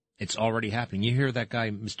 It's already happening. You hear that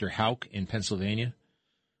guy, Mr. Houck in Pennsylvania?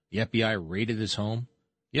 The FBI raided his home.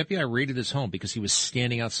 The FBI raided his home because he was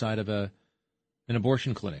standing outside of an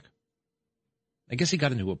abortion clinic. I guess he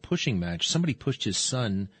got into a pushing match. Somebody pushed his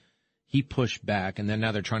son. He pushed back, and then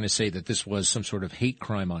now they're trying to say that this was some sort of hate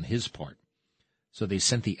crime on his part. So they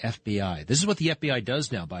sent the FBI. This is what the FBI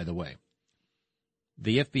does now, by the way.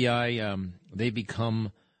 The FBI, they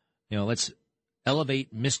become, let's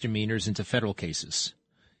elevate misdemeanors into federal cases.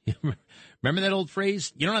 Remember that old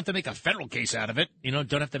phrase? You don't have to make a federal case out of it.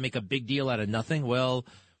 Don't have to make a big deal out of nothing. Well,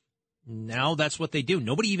 now that's what they do.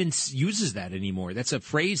 Nobody even uses that anymore. That's a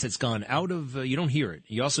phrase that's gone out of, you don't hear it.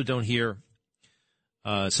 You also don't hear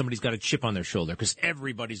somebody's got a chip on their shoulder, because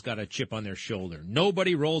everybody's got a chip on their shoulder.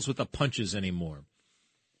 Nobody rolls with the punches anymore.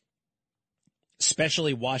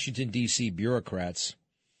 Especially Washington, D.C. bureaucrats.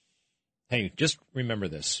 Hey, just remember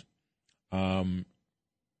this.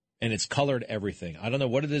 And it's colored everything. I don't know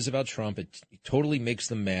what it is about Trump. It totally makes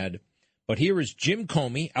them mad. But here is Jim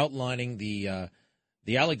Comey outlining the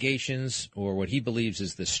allegations, or what he believes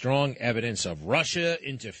is the strong evidence of Russia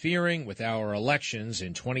interfering with our elections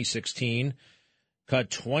in 2016.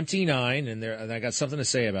 Cut 29, and I got something to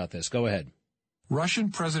say about this. Go ahead.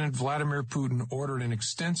 Russian President Vladimir Putin ordered an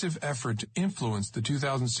extensive effort to influence the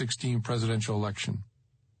 2016 presidential election.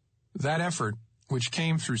 That effort, which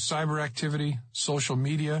came through cyber activity, social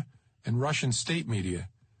media, and Russian state media,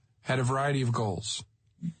 had a variety of goals.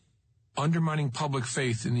 Undermining public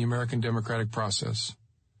faith in the American democratic process,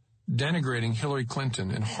 denigrating Hillary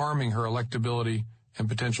Clinton and harming her electability and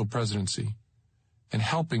potential presidency, and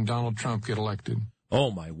helping Donald Trump get elected. Oh,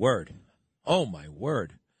 my word. Oh, my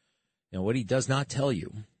word. Now, what he does not tell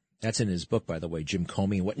you, that's in his book, by the way, Jim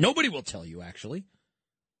Comey, and what nobody will tell you, actually,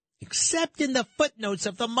 except in the footnotes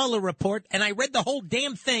of the Mueller report, and I read the whole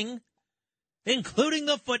damn thing, including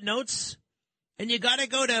the footnotes, and you got to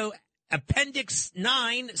go to Appendix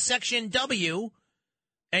 9, Section W,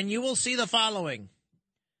 and you will see the following.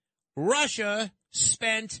 Russia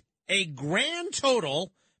spent a grand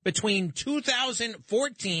total between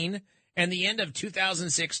 2014 and the end of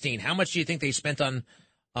 2016. How much do you think they spent on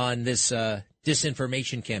this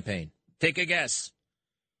disinformation campaign? Take a guess.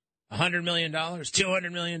 $100 million,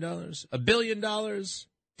 $200 million, $1 billion.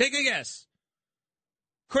 Take a guess.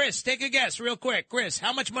 Chris, take a guess real quick. Chris,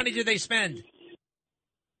 how much money did they spend?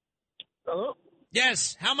 Hello?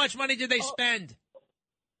 Yes, how much money did they spend?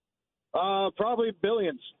 Probably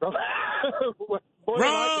billions. More than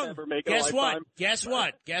I could ever make in a lifetime. Guess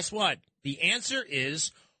what? The answer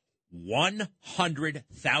is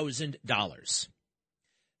 $100,000.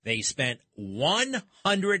 They spent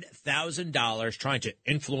 $100,000 trying to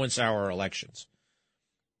influence our elections.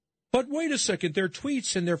 But wait a second, their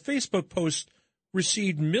tweets and their Facebook posts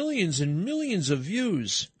received millions and millions of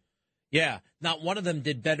views. Yeah, not one of them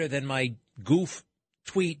did better than my goof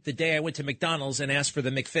tweet the day I went to McDonald's and asked for the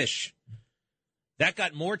McFish. That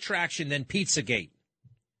got more traction than Pizzagate.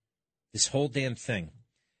 This whole damn thing.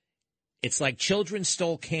 It's like children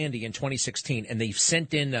stole candy in 2016, and they've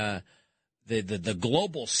sent in the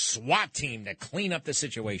global SWAT team to clean up the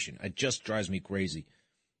situation. It just drives me crazy.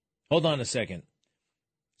 Hold on a second.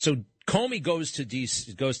 So Comey goes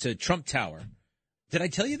to Trump Tower. Did I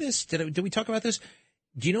tell you this? Did we talk about this?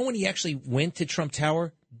 Do you know when he actually went to Trump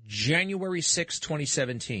Tower? January 6,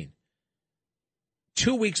 2017.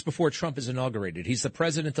 2 weeks before Trump is inaugurated. He's the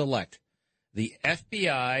president-elect. The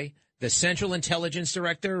FBI, the Central Intelligence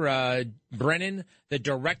Director, Brennan, the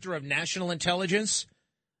Director of National Intelligence,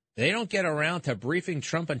 they don't get around to briefing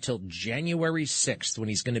Trump until January 6th, when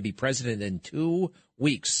he's going to be president in 2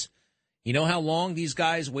 weeks. You know how long these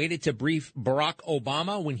guys waited to brief Barack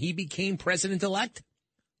Obama when he became president-elect?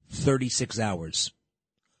 36 hours.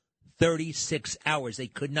 36 hours. They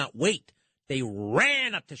could not wait. They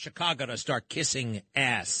ran up to Chicago to start kissing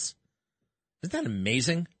ass. Isn't that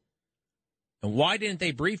amazing? And why didn't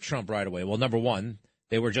they brief Trump right away? Well, number one,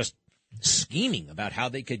 they were just scheming about how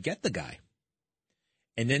they could get the guy.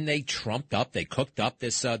 And then they trumped up, they cooked up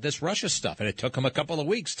this Russia stuff, and it took them a couple of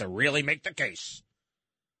weeks to really make the case.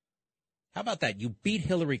 How about that? You beat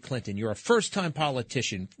Hillary Clinton. You're a first-time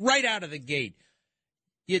politician right out of the gate.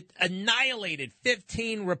 You annihilated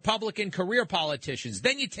 15 Republican career politicians.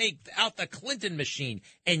 Then you take out the Clinton machine,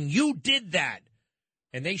 and you did that.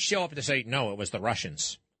 And they show up to say, no, it was the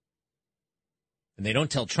Russians. And they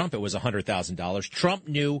don't tell Trump it was $100,000. Trump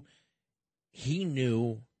knew, he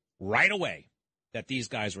knew right away that these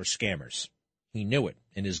guys were scammers. He knew it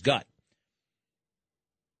in his gut.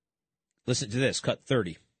 Listen to this, cut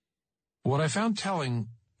 30. What I found telling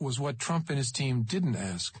was what Trump and his team didn't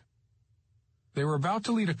ask. They were about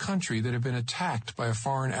to lead a country that had been attacked by a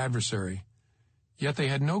foreign adversary, yet they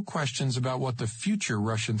had no questions about what the future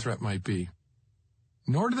Russian threat might be.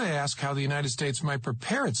 Nor did they ask how the United States might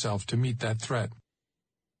prepare itself to meet that threat.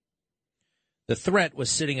 The threat was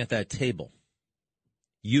sitting at that table.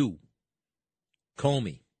 You,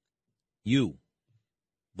 Comey, you,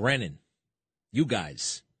 Brennan, you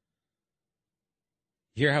guys.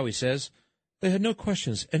 Hear how he says, they had no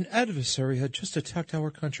questions. An adversary had just attacked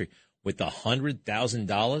our country. With the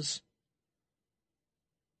 $100,000?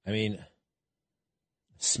 I mean,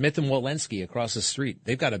 Smith and Walensky across the street,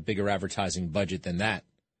 they've got a bigger advertising budget than that.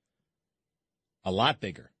 A lot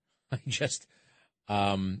bigger. It's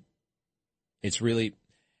really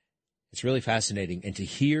fascinating. And to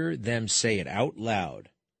hear them say it out loud.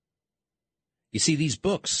 You see, these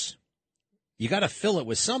books, you got to fill it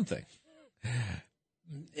with something.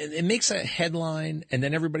 It makes a headline, and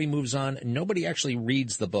then everybody moves on, and nobody actually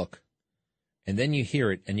reads the book. And then you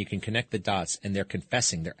hear it, and you can connect the dots, and they're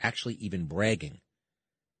confessing. They're actually even bragging.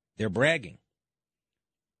 They're bragging.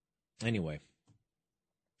 Anyway.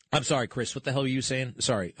 I'm sorry, Chris. What the hell were you saying?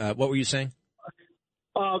 Sorry. What were you saying?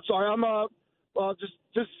 Sorry. I'm just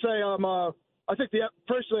to say I think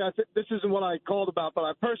personally I think this isn't what I called about, but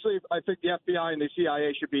I think the FBI and the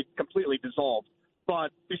CIA should be completely dissolved.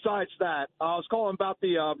 But besides that, I was calling about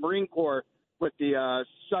the Marine Corps with the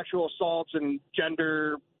sexual assaults and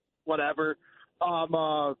gender whatever.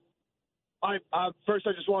 First,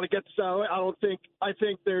 I just want to get this out. I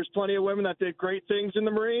think there's plenty of women that did great things in the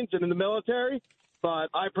Marines and in the military, but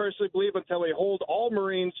I personally believe until we hold all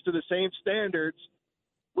Marines to the same standards,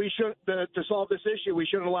 we shouldn't. To solve this issue, we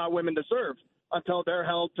shouldn't allow women to serve until they're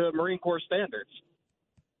held to Marine Corps standards.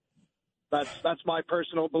 That's my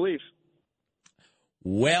personal belief.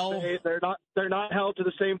 Well, they're not held to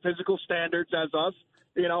the same physical standards as us.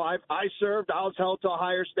 You know, I served. I was held to a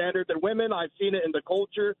higher standard than women. I've seen it in the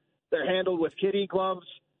culture. They're handled with kitty gloves.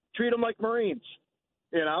 Treat them like Marines.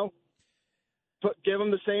 You know, give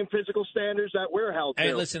them the same physical standards that we're held to.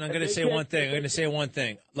 Hey, listen, I'm going to say one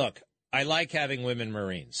thing. Look, I like having women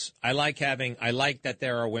Marines. I like that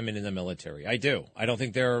there are women in the military. I do. I don't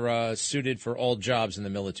think they're suited for all jobs in the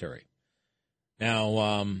military.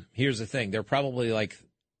 Now, here's the thing. They're probably like,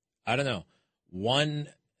 I don't know,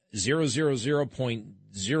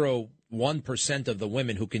 0.001% of the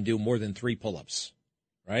women who can do more than 3 pull-ups,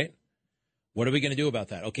 right? What are we going to do about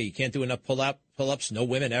that? Okay, you can't do enough pull-ups, no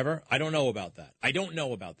women ever? I don't know about that. I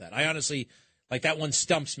honestly, like, that one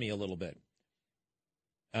stumps me a little bit.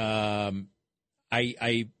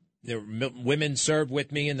 Women served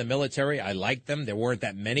with me in the military. I liked them. There weren't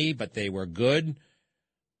that many, but they were good.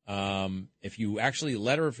 If you actually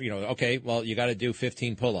let her, okay, well, you got to do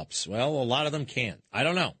 15 pull-ups. Well, a lot of them can't. I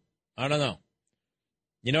don't know.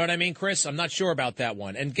 You know what I mean, Chris? I'm not sure about that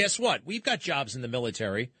one. And guess what? We've got jobs in the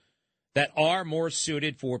military that are more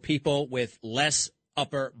suited for people with less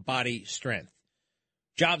upper body strength.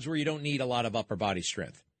 Jobs where you don't need a lot of upper body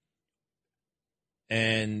strength.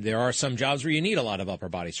 And there are some jobs where you need a lot of upper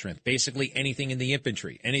body strength. Basically anything in the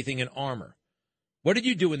infantry, anything in armor. What did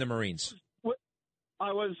you do in the Marines?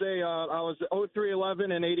 I was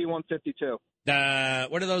 0311 and 8152.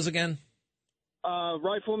 What are those again?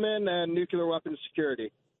 Rifleman and nuclear weapons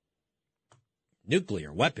security.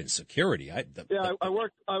 Nuclear weapons security? I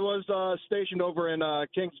was stationed over in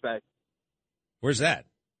Kings Bay. Where's that?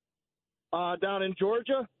 Down in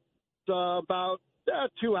Georgia. It's about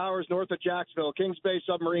 2 hours north of Jacksonville, Kings Bay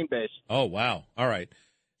submarine base. Oh, wow. All right.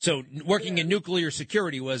 So working in nuclear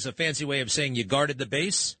security was a fancy way of saying you guarded the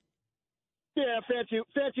base? Yeah, fancy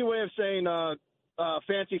way of saying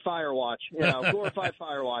fancy fire watch, glorified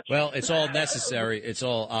fire watch. Well, it's all necessary. It's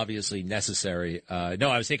all obviously necessary. No,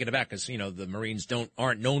 I was taken aback because, the Marines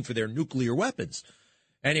aren't known for their nuclear weapons.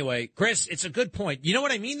 Anyway, Chris, it's a good point. You know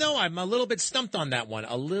what I mean, though? I'm a little bit stumped on that one.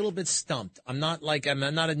 A little bit stumped. I'm not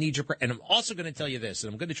a knee-jerk. And I'm also going to tell you this,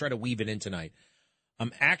 and I'm going to try to weave it in tonight.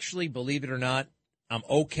 I'm actually, believe it or not, I'm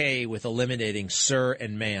okay with eliminating sir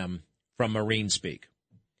and ma'am from Marine speak.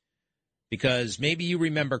 Because maybe you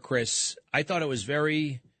remember, Chris, I thought it was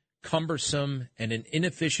very cumbersome and an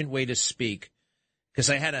inefficient way to speak because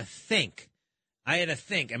I had to think.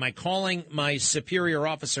 Am I calling my superior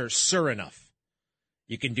officer sir enough?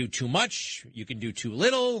 You can do too much. You can do too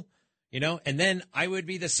little, and then I would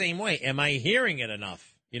be the same way. Am I hearing it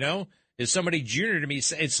enough? Is somebody junior to me?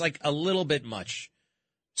 It's like a little bit much.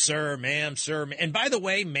 Sir, ma'am, sir. And by the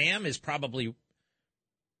way, ma'am is probably,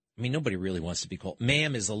 nobody really wants to be called.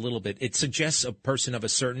 Ma'am is a little bit, it suggests a person of a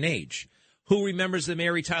certain age. Who remembers the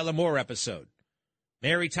Mary Tyler Moore episode?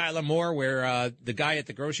 Mary Tyler Moore, where the guy at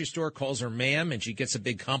the grocery store calls her ma'am, and she gets a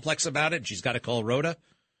big complex about it, and she's got to call Rhoda.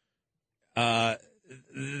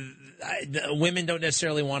 Women don't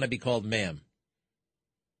necessarily want to be called ma'am.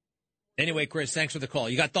 Anyway, Chris, thanks for the call.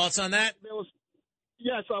 You got thoughts on that?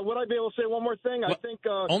 Yes. Would I be able to say one more thing? Well, I think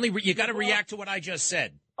you got to react to what I just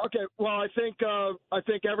said. Okay. Well, I think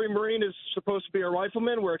every Marine is supposed to be a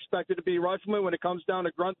rifleman. We're expected to be riflemen. When it comes down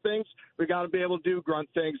to grunt things, we got to be able to do grunt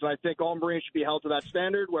things. And I think all Marines should be held to that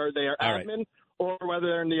standard, whether they are admin or whether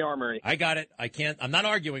they're in the armory. I got it. I'm not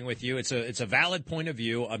arguing with you. It's a valid point of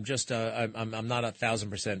view. I'm just I'm not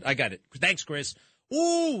 1,000%. I got it. Thanks, Chris.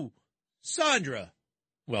 Ooh, Sandra,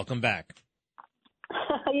 welcome back.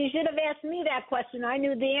 You should have asked me that question. I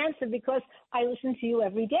knew the answer because I listen to you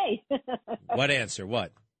every day. What answer?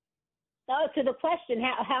 What? Oh, to the question,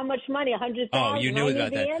 how much money? 100,000. Oh, you knew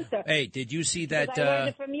about that. Answer. Hey, did you see that? I learned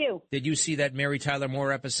it from you. Did you see that Mary Tyler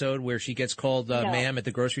Moore episode where she gets called ma'am at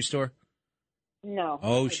the grocery store? No.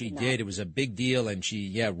 Oh, she did. It was a big deal, and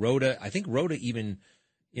Rhoda. I think Rhoda even,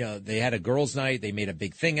 they had a girls' night. They made a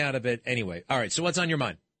big thing out of it. Anyway, all right. So what's on your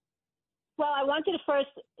mind? Well, I wanted to first,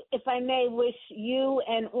 if I may, wish you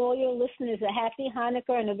and all your listeners a happy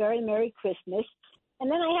Hanukkah and a very Merry Christmas. And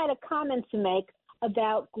then I had a comment to make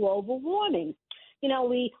about global warming.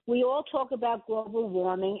 We all talk about global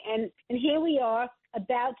warming, and here we are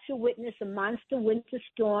about to witness a monster winter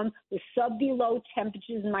storm with sub-below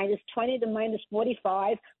temperatures, -20 to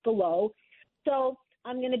 -45 below. So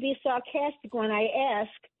I'm going to be sarcastic when I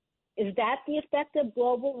ask, is that the effect of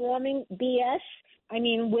global warming BS?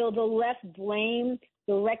 Will the left blame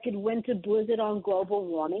the record winter blizzard on global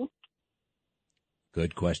warming?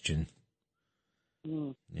 Good question.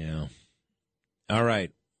 Yeah. All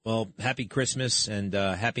right. Well, happy Christmas and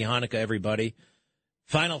happy Hanukkah, everybody.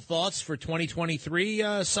 Final thoughts for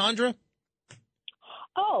 2023, Sandra?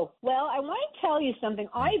 Oh, well, I want to tell you something.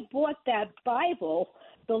 I bought that Bible,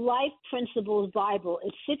 the Life Principles Bible.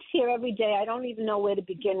 It sits here every day. I don't even know where to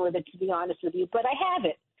begin with it, to be honest with you, but I have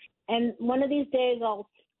it. And one of these days I'll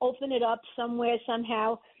open it up somewhere,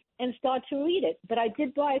 somehow, and start to read it. But I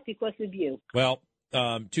did buy it because of you. Well,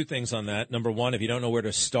 two things on that. Number one, if you don't know where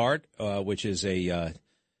to start, which is a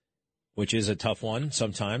tough one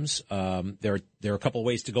sometimes, there are a couple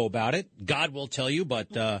ways to go about it. God will tell you,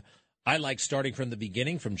 but I like starting from the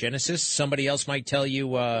beginning, from Genesis. Somebody else might tell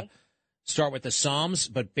you start with the Psalms.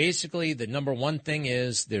 But basically, the number one thing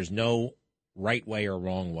is there's no right way or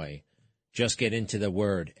wrong way. Just get into the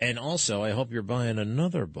Word. And also, I hope you're buying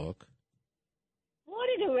another book. Bought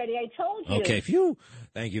it already. I told you. Okay, phew.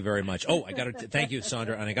 Thank you very much. Oh, I got to thank you,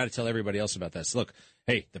 Sandra, and I got to tell everybody else about this. Look,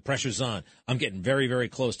 hey, the pressure's on. I'm getting very, very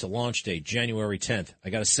close to launch date, January 10th.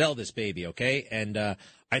 I got to sell this baby, okay? And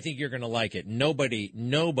I think you're going to like it. Nobody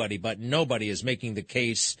is making the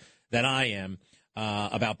case that I am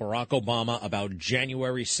about Barack Obama, about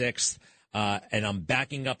January 6th. And I'm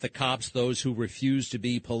backing up the cops, those who refuse to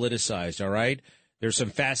be politicized, all right? There's some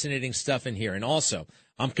fascinating stuff in here. And also,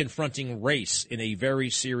 I'm confronting race in a very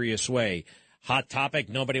serious way. Hot topic,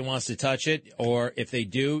 nobody wants to touch it. Or if they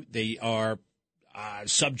do, they are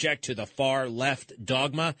subject to the far left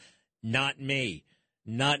dogma. Not me.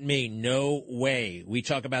 Not me. No way. We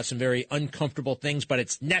talk about some very uncomfortable things, but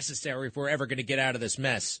it's necessary if we're ever going to get out of this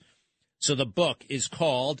mess. So the book is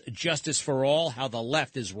called Justice for All, How the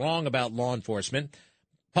Left is Wrong About Law Enforcement,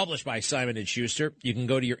 published by Simon & Schuster. You can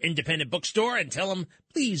go to your independent bookstore and tell them,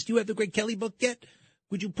 please, do you have the Greg Kelly book yet?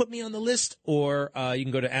 Would you put me on the list? Or you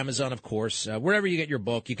can go to Amazon, of course. Wherever you get your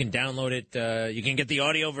book, you can download it. You can get the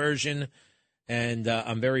audio version. And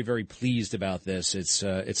I'm very, very pleased about this. It's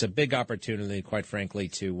a big opportunity, quite frankly,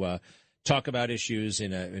 to talk about issues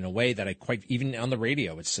in a way that I quite, even on the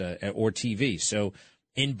radio, or TV. So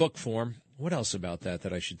in book form. What else about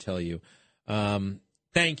that I should tell you?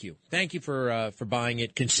 Thank you. Thank you for buying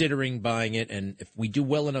it, considering buying it. And if we do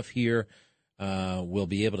well enough here, we'll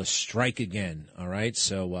be able to strike again. All right.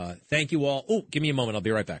 So thank you all. Oh, give me a moment. I'll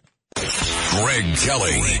be right back. Greg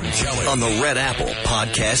Kelly on the Red Apple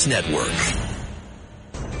Podcast Network.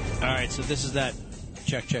 All right. So this is that.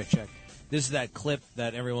 Check. This is that clip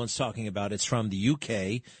that everyone's talking about. It's from the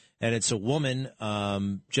UK, and it's a woman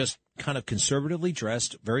just kind of conservatively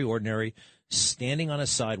dressed, very ordinary, standing on a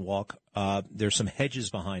sidewalk. There's some hedges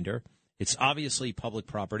behind her. It's obviously public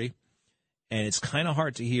property. and it's kind of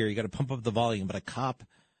hard to hear. You got to pump up the volume, but a cop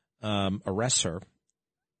arrests her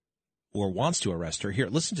or wants to arrest her. Here,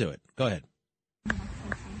 listen to it. Go ahead. Okay,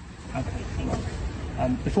 thank you.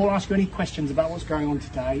 Before I ask you any questions about what's going on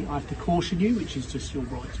today, I have to caution you, which is just your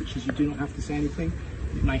rights, which is you do not have to say anything.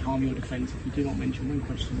 It may harm your defence if you do not mention one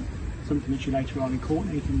question, something which you later on in court,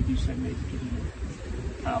 anything you do say may be given you.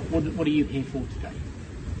 What are you here for today?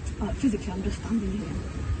 Physically, I'm just standing here.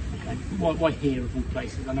 Okay. Why here of all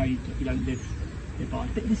places? I know you don't live nearby.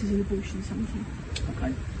 But this is an abortion centre.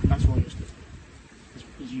 Okay, that's why you're stood.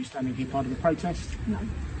 Is you standing here part of the protest? No,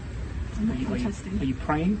 I'm not protesting. Are you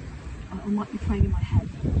praying? I might be praying in my head.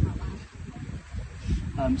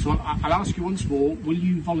 So I'll ask you once more, will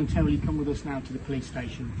you voluntarily come with us now to the police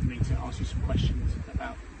station for me to ask you some questions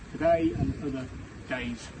about today and other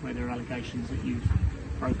days where there are allegations that you've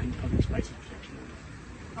broken public spaces protection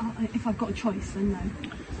order? If I've got a choice, then no.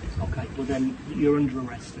 Okay, well then you're under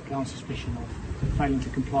arrest on suspicion of failing to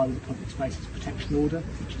comply with the Public Spaces Protection Order,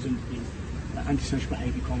 which is under the Antisocial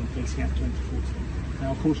Behaviour Crime and Policing Act 2014.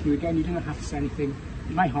 Now, of course, again, you do not have to say anything.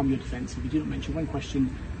 It may harm your defence if you do not mention one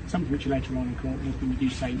question, something which you later on in court, anything you do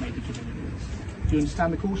say may be given evidence. Do you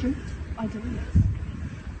understand the caution? I do, yes.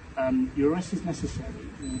 Your arrest is necessary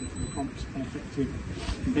in order for the prompt and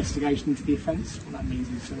effective investigation into the offence. What that means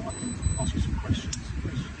is so that I can ask you some questions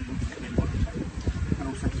and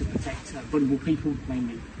also to protect vulnerable people,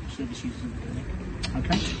 mainly service users in the clinic.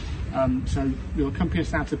 Okay? So you'll accompany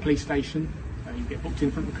us now to the police station. You get booked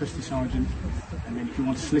in front of the custody sergeant, and then if you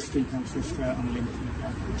want a solicitor, you can have a solicitor on a limited.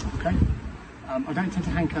 Okay? I don't intend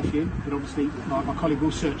to handcuff you, but obviously my colleague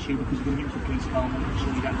will search you because you're going to get into a police car and make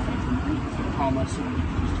sure you don't have anything to harm us or anything.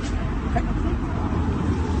 Okay?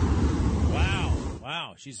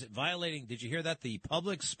 Wow. She's violating, did you hear that? The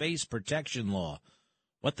Public Space Protection Law.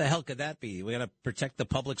 What the hell could that be? We're going to protect the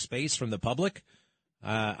public space from the public?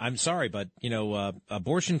 I'm sorry, but,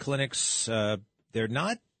 abortion clinics, they're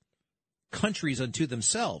not countries unto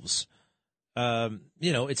themselves.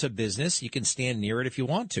 It's a business. You can stand near it if you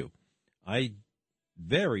want to.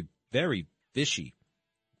 Very, very fishy,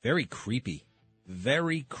 very creepy.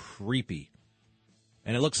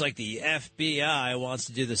 And it looks like the FBI wants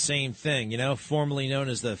to do the same thing, formerly known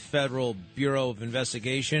as the Federal Bureau of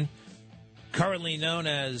Investigation, currently known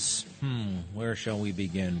as, where shall we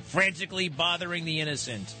begin? Frantically bothering the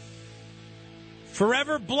innocent.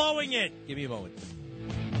 Forever blowing it. Give me a moment.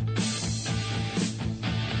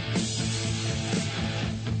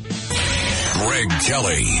 Greg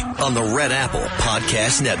Kelly on the Red Apple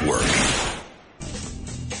Podcast Network.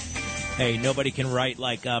 Hey, nobody can write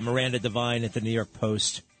like Miranda Devine at the New York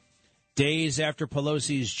Post. Days after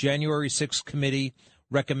Pelosi's January 6th committee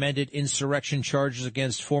recommended insurrection charges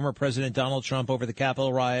against former President Donald Trump over the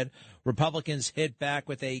Capitol riot, Republicans hit back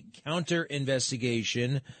with a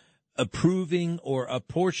counter-investigation approving or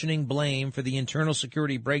apportioning blame for the internal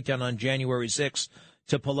security breakdown on January 6th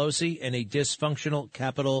to Pelosi and a dysfunctional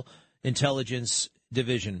Capitol Intelligence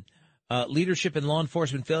Division. Leadership and law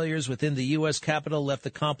enforcement failures within the U.S. Capitol left the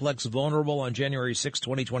complex vulnerable on January 6,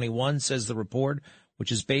 2021, says the report,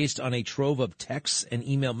 which is based on a trove of texts and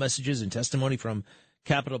email messages and testimony from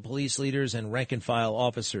Capitol Police leaders and rank-and-file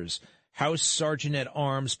officers. House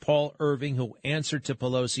Sergeant-at-Arms Paul Irving, who answered to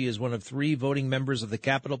Pelosi as one of 3 voting members of the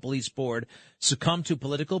Capitol Police Board, succumbed to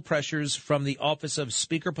political pressures from the office of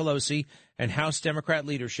Speaker Pelosi and House Democrat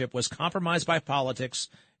leadership, was compromised by politics,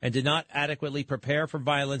 and did not adequately prepare for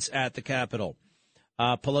violence at the Capitol.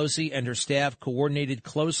 Pelosi and her staff coordinated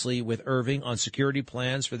closely with Irving on security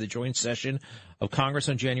plans for the joint session of Congress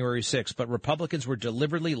on January 6th, but Republicans were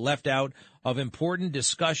deliberately left out of important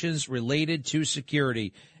discussions related to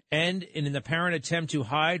security. And in an apparent attempt to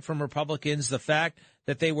hide from Republicans the fact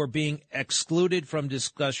that they were being excluded from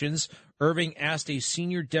discussions, Irving asked a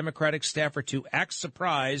senior Democratic staffer to act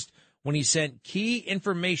surprised when he sent key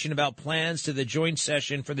information about plans to the joint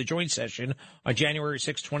session on January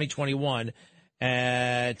 6, 2021,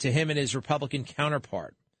 to him and his Republican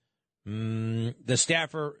counterpart. The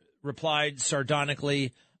staffer replied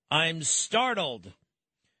sardonically, "I'm startled."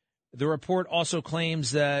 The report also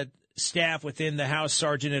claims that staff within the House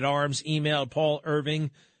Sergeant-at-Arms emailed Paul Irving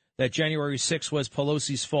that January 6 was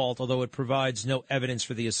Pelosi's fault, although it provides no evidence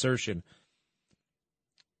for the assertion.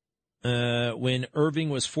 When Irving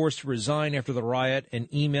was forced to resign after the riot, an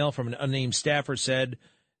email from an unnamed staffer said,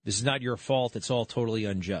 "This is not your fault. It's all totally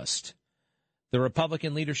unjust." The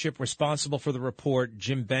Republican leadership responsible for the report,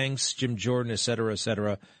 Jim Banks, Jim Jordan, et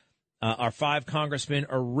cetera, are 5 congressmen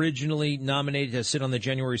originally nominated to sit on the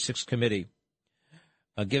January 6th committee.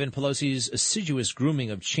 Given Pelosi's assiduous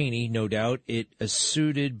grooming of Cheney, no doubt, it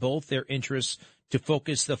suited both their interests to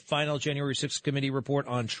focus the final January 6th committee report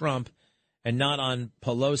on Trump and not on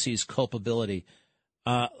Pelosi's culpability.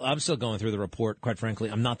 I'm still going through the report. Quite frankly,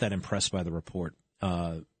 I'm not that impressed by the report,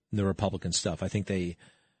 the Republican stuff. I think I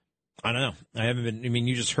don't know. I haven't been. I mean,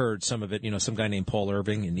 you just heard some of it. Some guy named Paul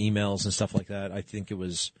Irving in emails and stuff like that. I think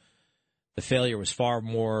the failure was far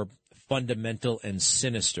more fundamental and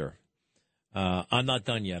sinister. I'm not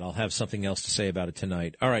done yet. I'll have something else to say about it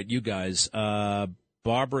tonight. All right, you guys.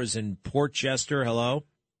 Barbara's in Port Chester. Hello.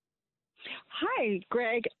 Hi,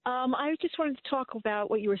 Greg. I just wanted to talk about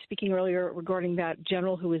what you were speaking earlier regarding that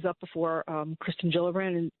general who was up before Kristen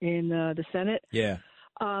Gillibrand in the Senate. Yeah.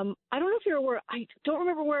 I don't know if you're aware. I don't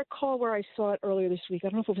remember where I saw it earlier this week. I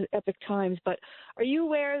don't know if it was Epic Times, but are you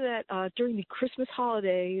aware that during the Christmas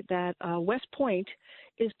holiday that West Point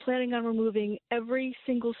is planning on removing every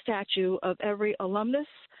single statue of every alumnus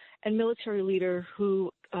and military leader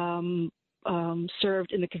who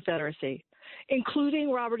served in the Confederacy,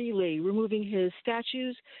 including Robert E. Lee, removing his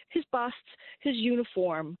statues, his busts, his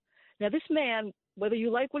uniform. Now, this man, whether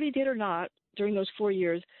you like what he did or not during those 4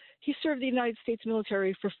 years, he served the United States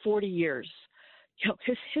military for 40 years.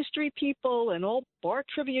 His history people and all bar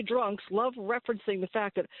trivia drunks love referencing the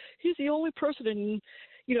fact that he's the only person in,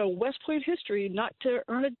 West Point history not to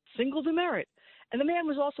earn a single demerit. And the man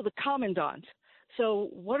was also the commandant. So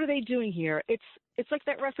what are they doing here? It's like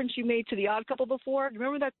that reference you made to The Odd Couple before.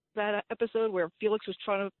 Remember that episode where Felix was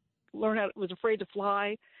trying to learn was afraid to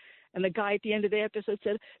fly, and the guy at the end of the episode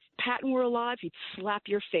said, "If Patton were alive, he'd slap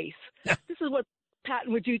your face." This is what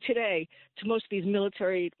Patton would do today to most of these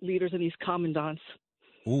military leaders and these commandants.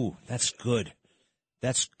 Ooh, that's good.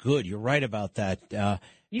 That's good. You're right about that.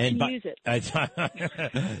 You can use it.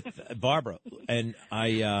 Barbara, and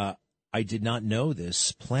I did not know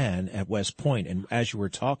this plan at West Point. And as you were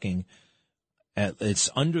talking, it's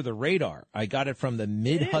under the radar. I got it from the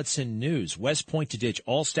Mid-Hudson News. West Point to ditch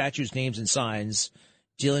all statues, names, and signs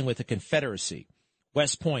dealing with the Confederacy.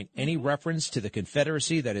 West Point, any reference to the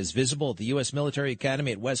Confederacy that is visible at the U.S. Military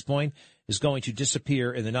Academy at West Point is going to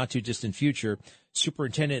disappear in the not-too-distant future.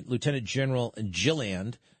 Superintendent Lieutenant General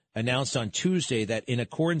Gilland announced on Tuesday that in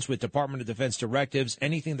accordance with Department of Defense directives,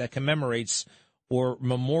 anything that commemorates or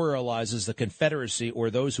memorializes the Confederacy or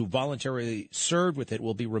those who voluntarily served with it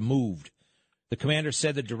will be removed. The commander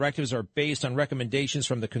said the directives are based on recommendations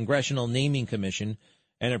from the Congressional Naming Commission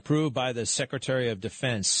and approved by the Secretary of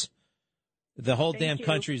Defense. The whole damn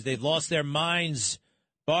countries, they've lost their minds.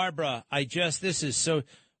 Barbara, this is so,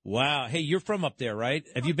 wow. Hey, you're from up there, right?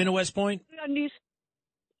 Have you been to West Point?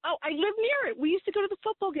 Oh, I live near it. We used to go to the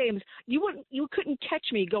football games. You couldn't catch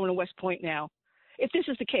me going to West Point now, if this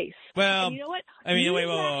is the case. Well, and you know what? I mean, wait.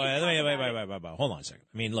 Hold on a second.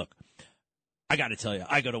 I mean, look, I got to tell you,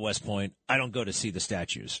 I go to West Point. I don't go to see the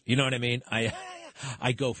statues. You know what I mean?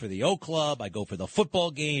 I go for the O Club. I go for the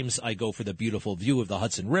football games. I go for the beautiful view of the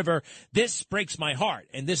Hudson River. This breaks my heart,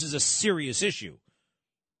 and this is a serious issue.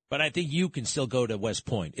 But I think you can still go to West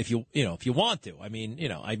Point if you want to. I mean,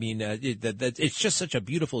 it's just such a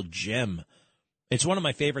beautiful gem. It's one of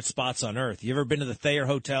my favorite spots on earth. You ever been to the Thayer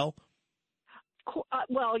Hotel?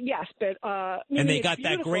 Well, yes, but and they got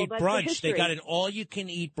that great brunch. They got an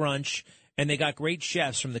all-you-can-eat brunch, and they got great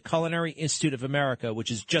chefs from the Culinary Institute of America,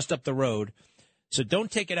 which is just up the road. So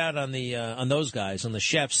don't take it out on those guys, on the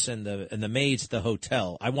chefs and the maids at the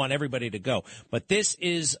hotel. I want everybody to go. But this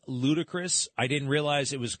is ludicrous. I didn't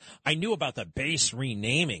realize I knew about the base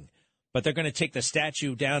renaming, but they're going to take the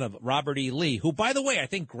statue down of Robert E. Lee, who, by the way, I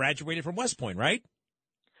think graduated from West Point, right?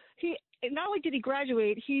 Not only did he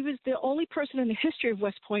graduate, he was the only person in the history of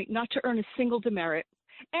West Point not to earn a single demerit.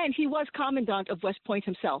 And he was commandant of West Point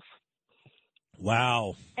himself.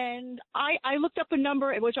 Wow. And I looked up a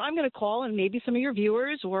number, which I'm going to call, and maybe some of your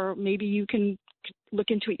viewers, or maybe you can look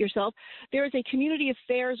into it yourself. There is a community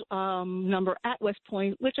affairs number at West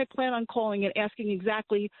Point, which I plan on calling and asking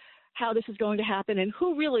exactly how this is going to happen and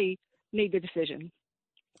who really made the decision.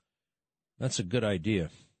 That's a good idea.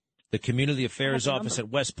 The community affairs office at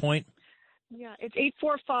West Point? Yeah, it's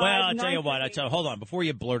 845. Well, I'll tell you what. Hold on. Before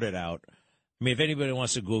you blurt it out, I mean, if anybody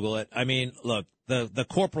wants to Google it, I mean, look, the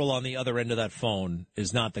corporal on the other end of that phone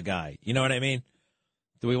is not the guy. You know what I mean?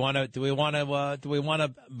 Do we want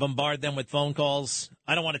to bombard them with phone calls?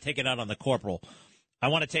 I don't want to take it out on the corporal. I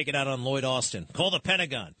want to take it out on Lloyd Austin. Call the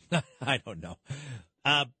Pentagon. I don't know.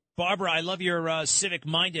 Barbara, I love your civic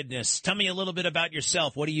mindedness. Tell me a little bit about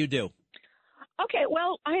yourself. What do you do? Okay,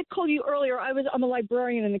 well, I had called you earlier. I'm a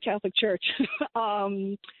librarian in the Catholic Church.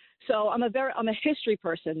 So I'm a history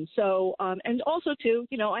person. So, and also too,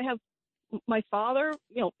 I have my father,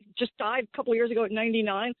 just died a couple of years ago at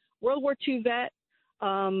 99, World War II vet.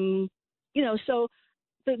 So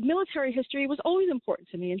the military history was always important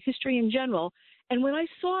to me, and history in general. And when I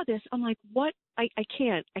saw this, I'm like, what? I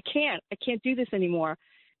can't do this anymore.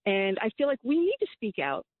 And I feel like we need to speak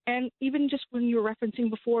out. And even just when you were referencing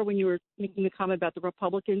before, when you were making the comment about the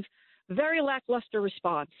Republicans, very lackluster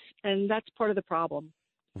response. And that's part of the problem.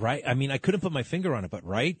 Right. I mean, I couldn't put my finger on it, but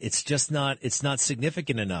right. It's not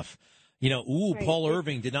significant enough. Right. Paul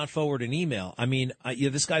Irving did not forward an email. I mean,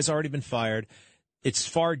 this guy's already been fired. It's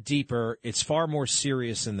far deeper. It's far more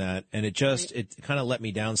serious than that. And it kind of let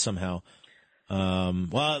me down somehow.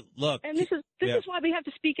 Well, look. And this is why we have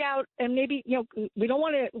to speak out. And maybe, we don't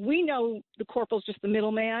want to, we know the corporal's just the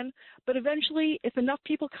middleman, but eventually if enough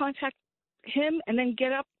people contact him and then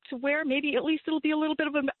get up to where maybe at least it'll be a little bit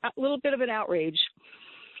of an outrage.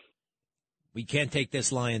 We can't take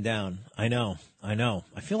this lying down. I know.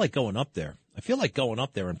 I feel like going up there.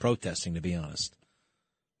 And protesting, to be honest.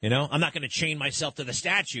 I'm not going to chain myself to the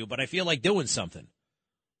statue, but I feel like doing something.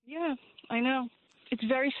 Yeah, I know. It's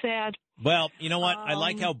very sad. Well, you know what? I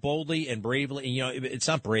like how boldly and bravely, it's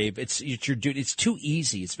not brave. It's your duty. It's too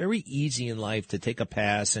easy. It's very easy in life to take a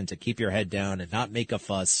pass and to keep your head down and not make a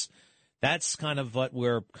fuss. That's kind of what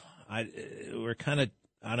we're kind of,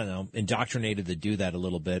 I don't know, indoctrinated to do that a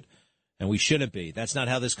little bit. And we shouldn't be. That's not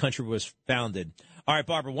how this country was founded. All right,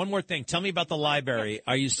 Barbara, one more thing. Tell me about the library.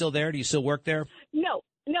 Are you still there? Do you still work there?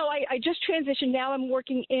 No, I just transitioned. Now I'm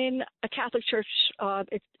working in a Catholic church.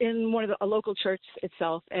 It's in a local church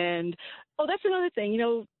itself. And, that's another thing.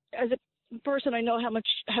 As a person, I know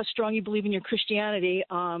how strong you believe in your Christianity,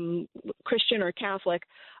 Christian or Catholic.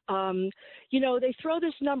 They throw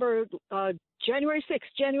this number, January 6th.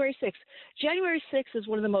 January 6th is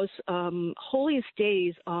one of the most holiest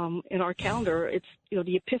days in our calendar. It's,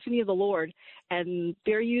 the Epiphany of the Lord. And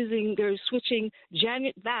they're switching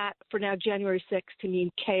that for now January 6th to mean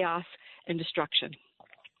chaos and destruction.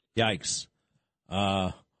 Yikes.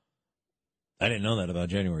 I didn't know that about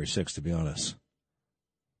January 6th, to be honest.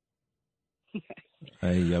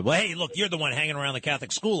 Well, hey, look, you're the one hanging around the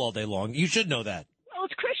Catholic school all day long. You should know that. Well,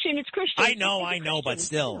 it's Christian. I know, but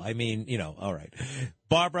still, I mean, all right.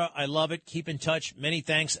 Barbara, I love it. Keep in touch. Many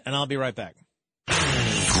thanks, and I'll be right back.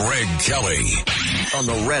 Greg Kelly on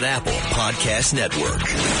the Red Apple Podcast Network.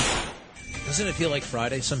 Doesn't it feel like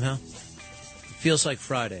Friday somehow? It feels like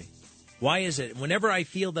Friday. Why is it? Whenever I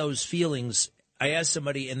feel those feelings, I ask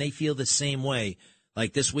somebody, and they feel the same way.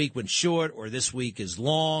 Like this week went short, or this week is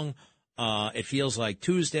long. It feels like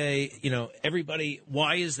Tuesday. Everybody,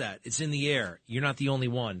 why is that? It's in the air. You're not the only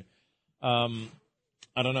one. I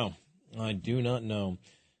don't know. I do not know.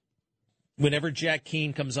 Whenever Jack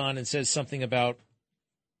Keane comes on and says something about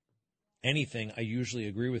anything, I usually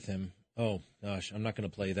agree with him. Oh, gosh, I'm not going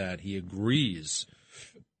to play that. He agrees.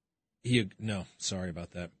 No, sorry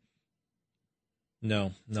about that.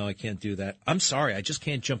 No, I can't do that. I'm sorry. I just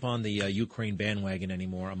can't jump on the Ukraine bandwagon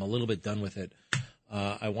anymore. I'm a little bit done with it.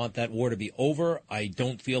 I want that war to be over. I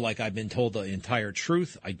don't feel like I've been told the entire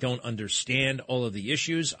truth. I don't understand all of the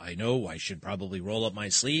issues. I know I should probably roll up my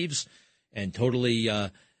sleeves and totally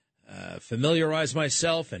familiarize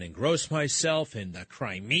myself and engross myself in the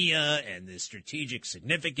Crimea and the strategic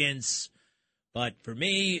significance. But for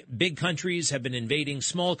me, big countries have been invading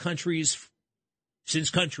small countries since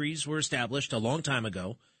countries were established a long time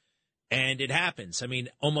ago. And it happens. I mean,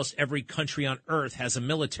 almost every country on earth has a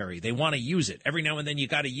military. They want to use it. Every now and then you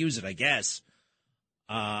got to use it, I guess.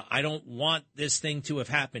 I don't want this thing to have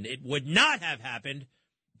happened. It would not have happened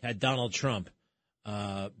had Donald Trump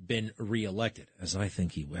been reelected, as I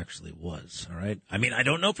think he actually was. All right. I mean, I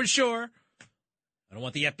don't know for sure. I don't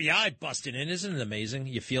want the FBI busting in. Isn't it amazing?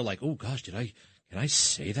 You feel like, oh, gosh, can I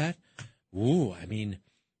say that? Ooh, I mean,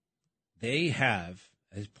 they have,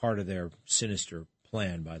 as part of their sinister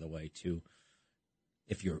plan, by the way,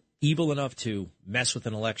 if you're evil enough to mess with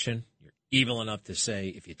an election, you're evil enough to say,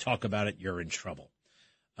 if you talk about it, you're in trouble.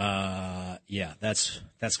 Yeah, that's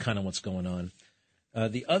kind of what's going on.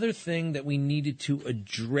 The other thing that we needed to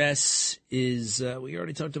address is we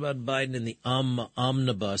already talked about Biden and the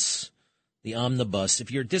omnibus. The omnibus. If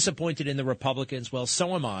you're disappointed in the Republicans, well,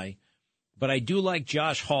 so am I. But I do like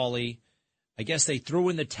Josh Hawley. I guess they threw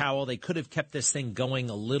in the towel. They could have kept this thing going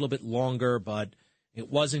a little bit longer, but it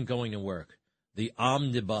wasn't going to work. The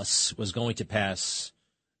omnibus was going to pass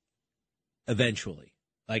eventually,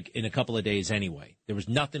 like in a couple of days anyway. There was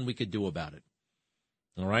nothing we could do about it.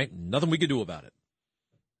 All right? Nothing we could do about it.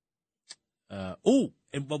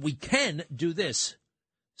 But we can do this.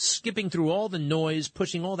 Skipping through all the noise,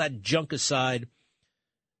 pushing all that junk aside.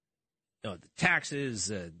 The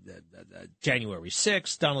taxes, January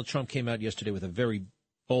 6th. Donald Trump came out yesterday with a very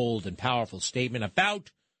bold and powerful statement about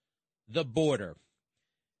the border.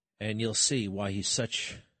 And you'll see why he's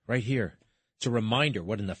right here, It's a reminder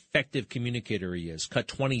what an effective communicator he is. Cut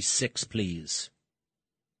 26, please.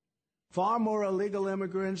 Far more illegal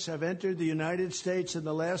immigrants have entered the United States in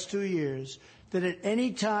the last 2 years than at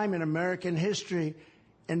any time in American history,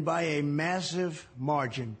 and by a massive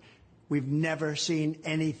margin. We've never seen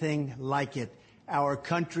anything like it. Our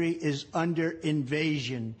country is under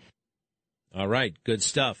invasion. All right, good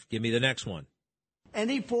stuff. Give me the next one.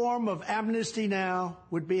 Any form of amnesty now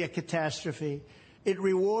would be a catastrophe. It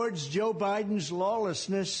rewards Joe Biden's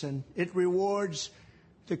lawlessness, and it rewards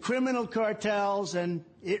the criminal cartels, and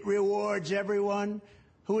it rewards everyone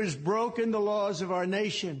who has broken the laws of our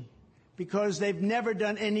nation, because they've never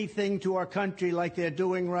done anything to our country like they're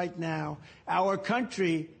doing right now. Our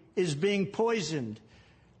country is being poisoned.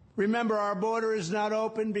 Remember, our border is not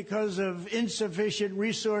open because of insufficient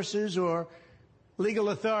resources or legal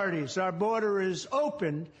authorities. Our border is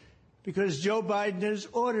open because Joe Biden has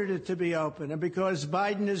ordered it to be open, and because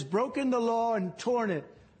Biden has broken the law and torn it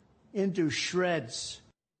into shreds.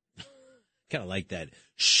 Kind of like that.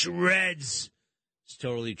 Shreds. It's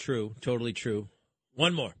totally true. Totally true.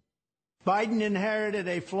 One more. Biden inherited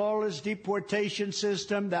a flawless deportation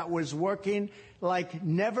system that was working like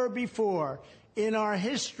never before. In our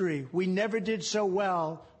history, we never did so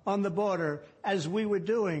well on the border as we were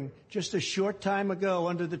doing just a short time ago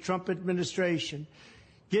under the Trump administration.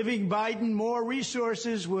 Giving Biden more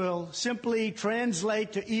resources will simply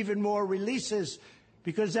translate to even more releases,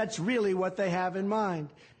 because that's really what they have in mind.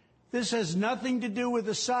 This has nothing to do with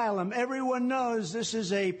asylum. Everyone knows this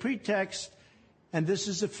is a pretext and this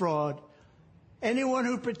is a fraud. Anyone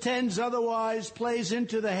who pretends otherwise plays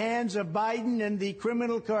into the hands of Biden and the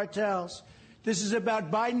criminal cartels. This is about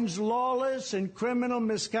Biden's lawless and criminal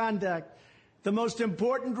misconduct. The most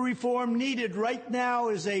important reform needed right now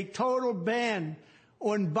is a total ban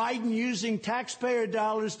on Biden using taxpayer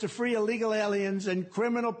dollars to free illegal aliens, and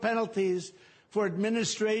criminal penalties for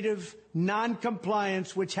administrative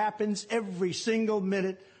noncompliance, which happens every single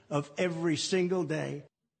minute of every single day.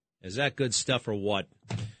 Is that good stuff or what?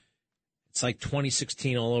 It's like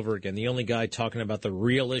 2016 all over again. The only guy talking about the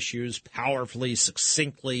real issues powerfully,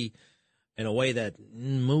 succinctly, in a way that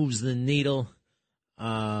moves the needle,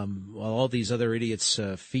 while all these other idiots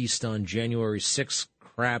feast on January 6th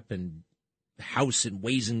crap and House and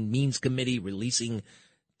Ways and Means Committee releasing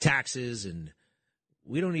taxes, and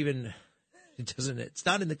we don't even, it's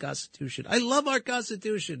not in the Constitution. I love our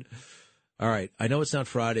Constitution. All right, I know it's not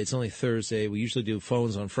Friday, it's only Thursday. We usually do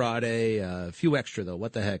phones on Friday, a few extra though,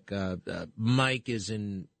 what the heck. Mike is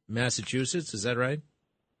in Massachusetts, is that right?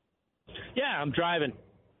 Yeah, I'm driving.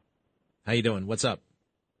 How you doing? What's up?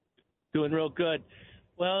 Doing real good.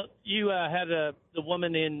 Well, you had the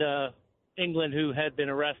woman in England who had been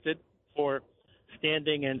arrested for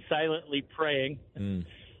standing and silently praying.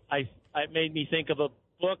 It made me think of a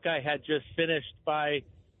book I had just finished by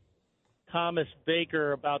Thomas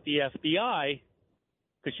Baker about the FBI,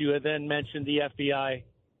 because you had then mentioned the FBI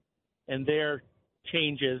and their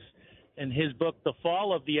changes. And his book, The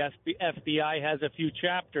Fall of the FBI, has a few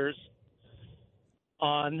chapters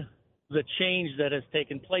on the change that has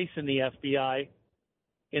taken place in the FBI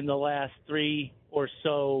in the last 3 or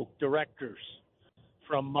so directors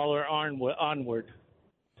from Mueller onward.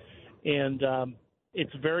 And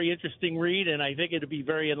it's a very interesting read, and I think it would be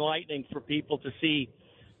very enlightening for people to see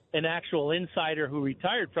an actual insider who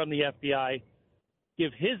retired from the FBI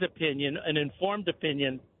give his opinion, an informed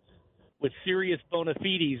opinion, with serious bona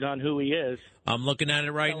fides on who he is. I'm looking at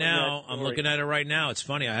it right now. It's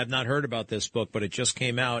funny. I have not heard about this book, but it just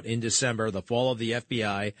came out in December, The Fall of the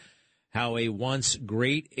FBI, How a Once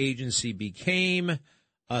Great Agency Became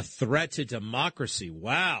a Threat to Democracy.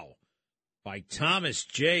 Wow. By Thomas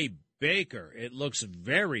J. Baker. It looks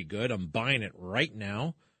very good. I'm buying it right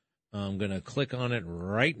now. I'm going to click on it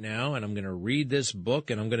right now, and I'm going to read this book,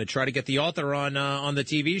 and I'm going to try to get the author on the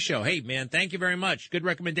TV show. Hey, man, thank you very much. Good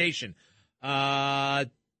recommendation. Tony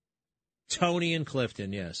in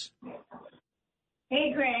Clifton, yes.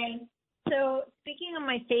 Hey, Greg. So speaking of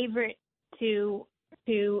my favorite two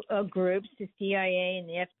groups, the CIA and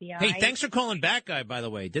the FBI. Hey, thanks for calling back, guy, by the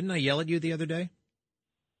way. Didn't I yell at you the other day?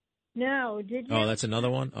 No, did you? Oh, that's another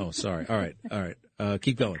one? Oh, sorry. All right.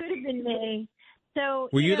 Keep going. It could have been me. So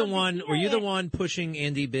Were you the one pushing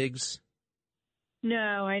Andy Biggs?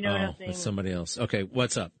 No, I know nothing. That's somebody else. Okay,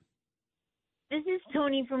 what's up? This is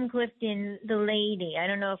Tony from Clifton, the lady. I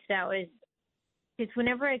don't know if that was, because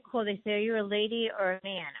whenever I call, they say, are you a lady or a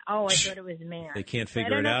man? Oh, I thought it was a man. They can't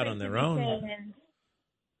figure it out on their own.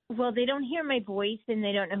 Well, they don't hear my voice and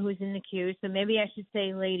they don't know who's in the queue, so maybe I should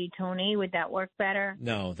say Lady Tony. Would that work better?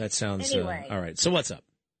 No, that sounds... Anyway. All right, so what's up?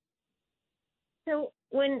 So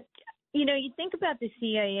when You know, you think about the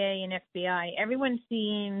CIA and FBI, everyone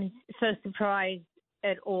seems so surprised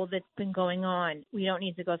at all that's been going on. We don't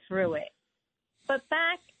need to go through it. But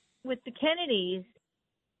back with the Kennedys,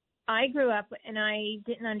 I grew up and I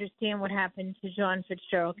didn't understand what happened to John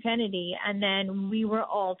Fitzgerald Kennedy. And then we were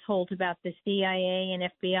all told about the CIA and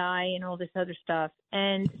FBI and all this other stuff.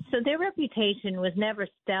 And so their reputation was never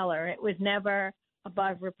stellar. It was never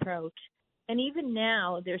above reproach. And even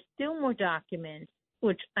now, there's still more documents,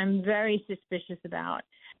 which I'm very suspicious about,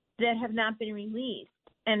 that have not been released.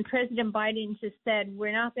 And President Biden just said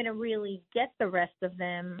we're not going to really get the rest of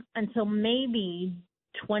them until maybe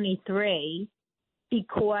 23,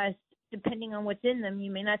 because depending on what's in them,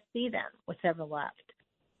 you may not see them, what's ever left.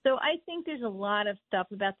 So I think there's a lot of stuff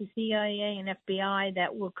about the CIA and FBI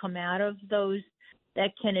that will come out of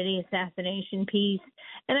that Kennedy assassination piece.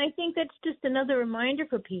 And I think that's just another reminder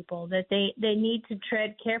for people that they need to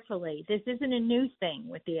tread carefully. This isn't a new thing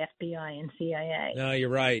with the FBI and CIA. No, you're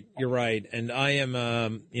right. You're right. And I am,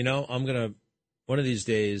 I'm going to, one of these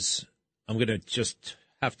days, I'm going to just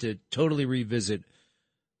have to totally revisit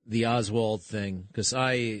the Oswald thing. Because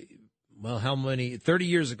 30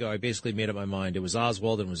 years ago, I basically made up my mind. It was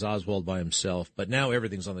Oswald and it was Oswald by himself. But now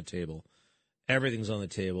everything's on the table. Everything's on the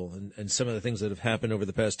table. And some of the things that have happened over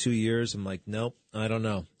the past 2 years, I'm like, nope, I don't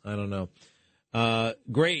know.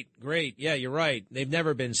 Great. Yeah, you're right. They've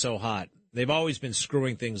never been so hot. They've always been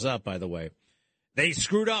screwing things up, by the way. They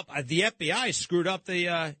screwed up. The FBI screwed up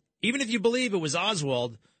even if you believe it was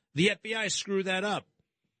Oswald, the FBI screwed that up.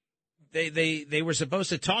 They were supposed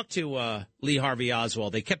to talk to Lee Harvey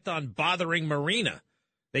Oswald. They kept on bothering Marina.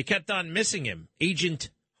 They kept on missing him. Agent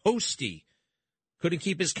Hosty couldn't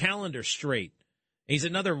keep his calendar straight. He's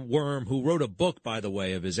another worm who wrote a book, by the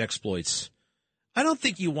way, of his exploits. I don't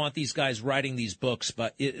think you want these guys writing these books,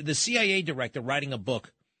 but the CIA director writing a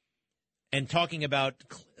book and talking about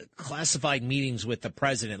classified meetings with the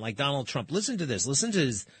president, like Donald Trump. Listen to this. Listen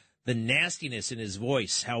to the nastiness in his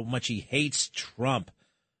voice, how much he hates Trump.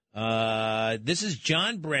 This is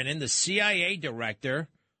John Brennan, the CIA director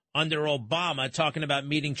under Obama, talking about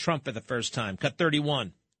meeting Trump for the first time. Cut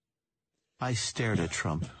 31. I stared at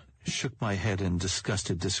Trump, shook my head in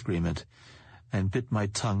disgusted disagreement, and bit my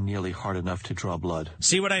tongue nearly hard enough to draw blood.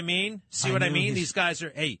 See what I mean? These guys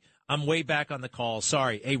are, hey, I'm way back on the call.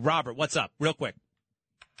 Sorry. Hey, Robert, what's up? Real quick.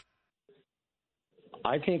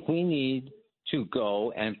 I think we need to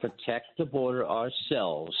go and protect the border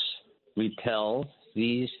ourselves, repel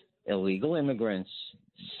these illegal immigrants,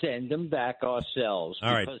 send them back ourselves.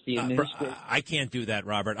 All right. I can't do that,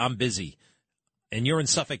 Robert. I'm busy. And you're in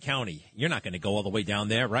Suffolk County. You're not going to go all the way down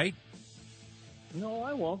there, right? No,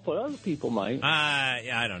 I won't, but other people might.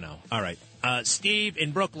 I don't know. All right. Steve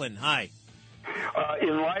in Brooklyn, hi.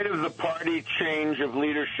 In light of the party change of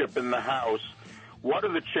leadership in the House, what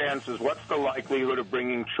are the chances, what's the likelihood of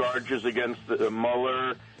bringing charges against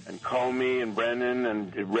Mueller and Comey and Brennan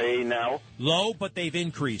and Wray now? Low, but they've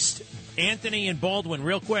increased. Anthony and Baldwin,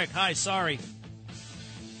 real quick. Hi, sorry.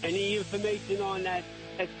 Any information on that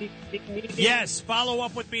meeting? Yes, follow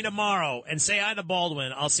up with me tomorrow and say hi to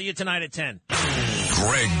Baldwin. I'll see you tonight at 10.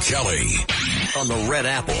 Greg Kelly on the Red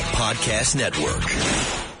Apple Podcast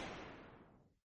Network.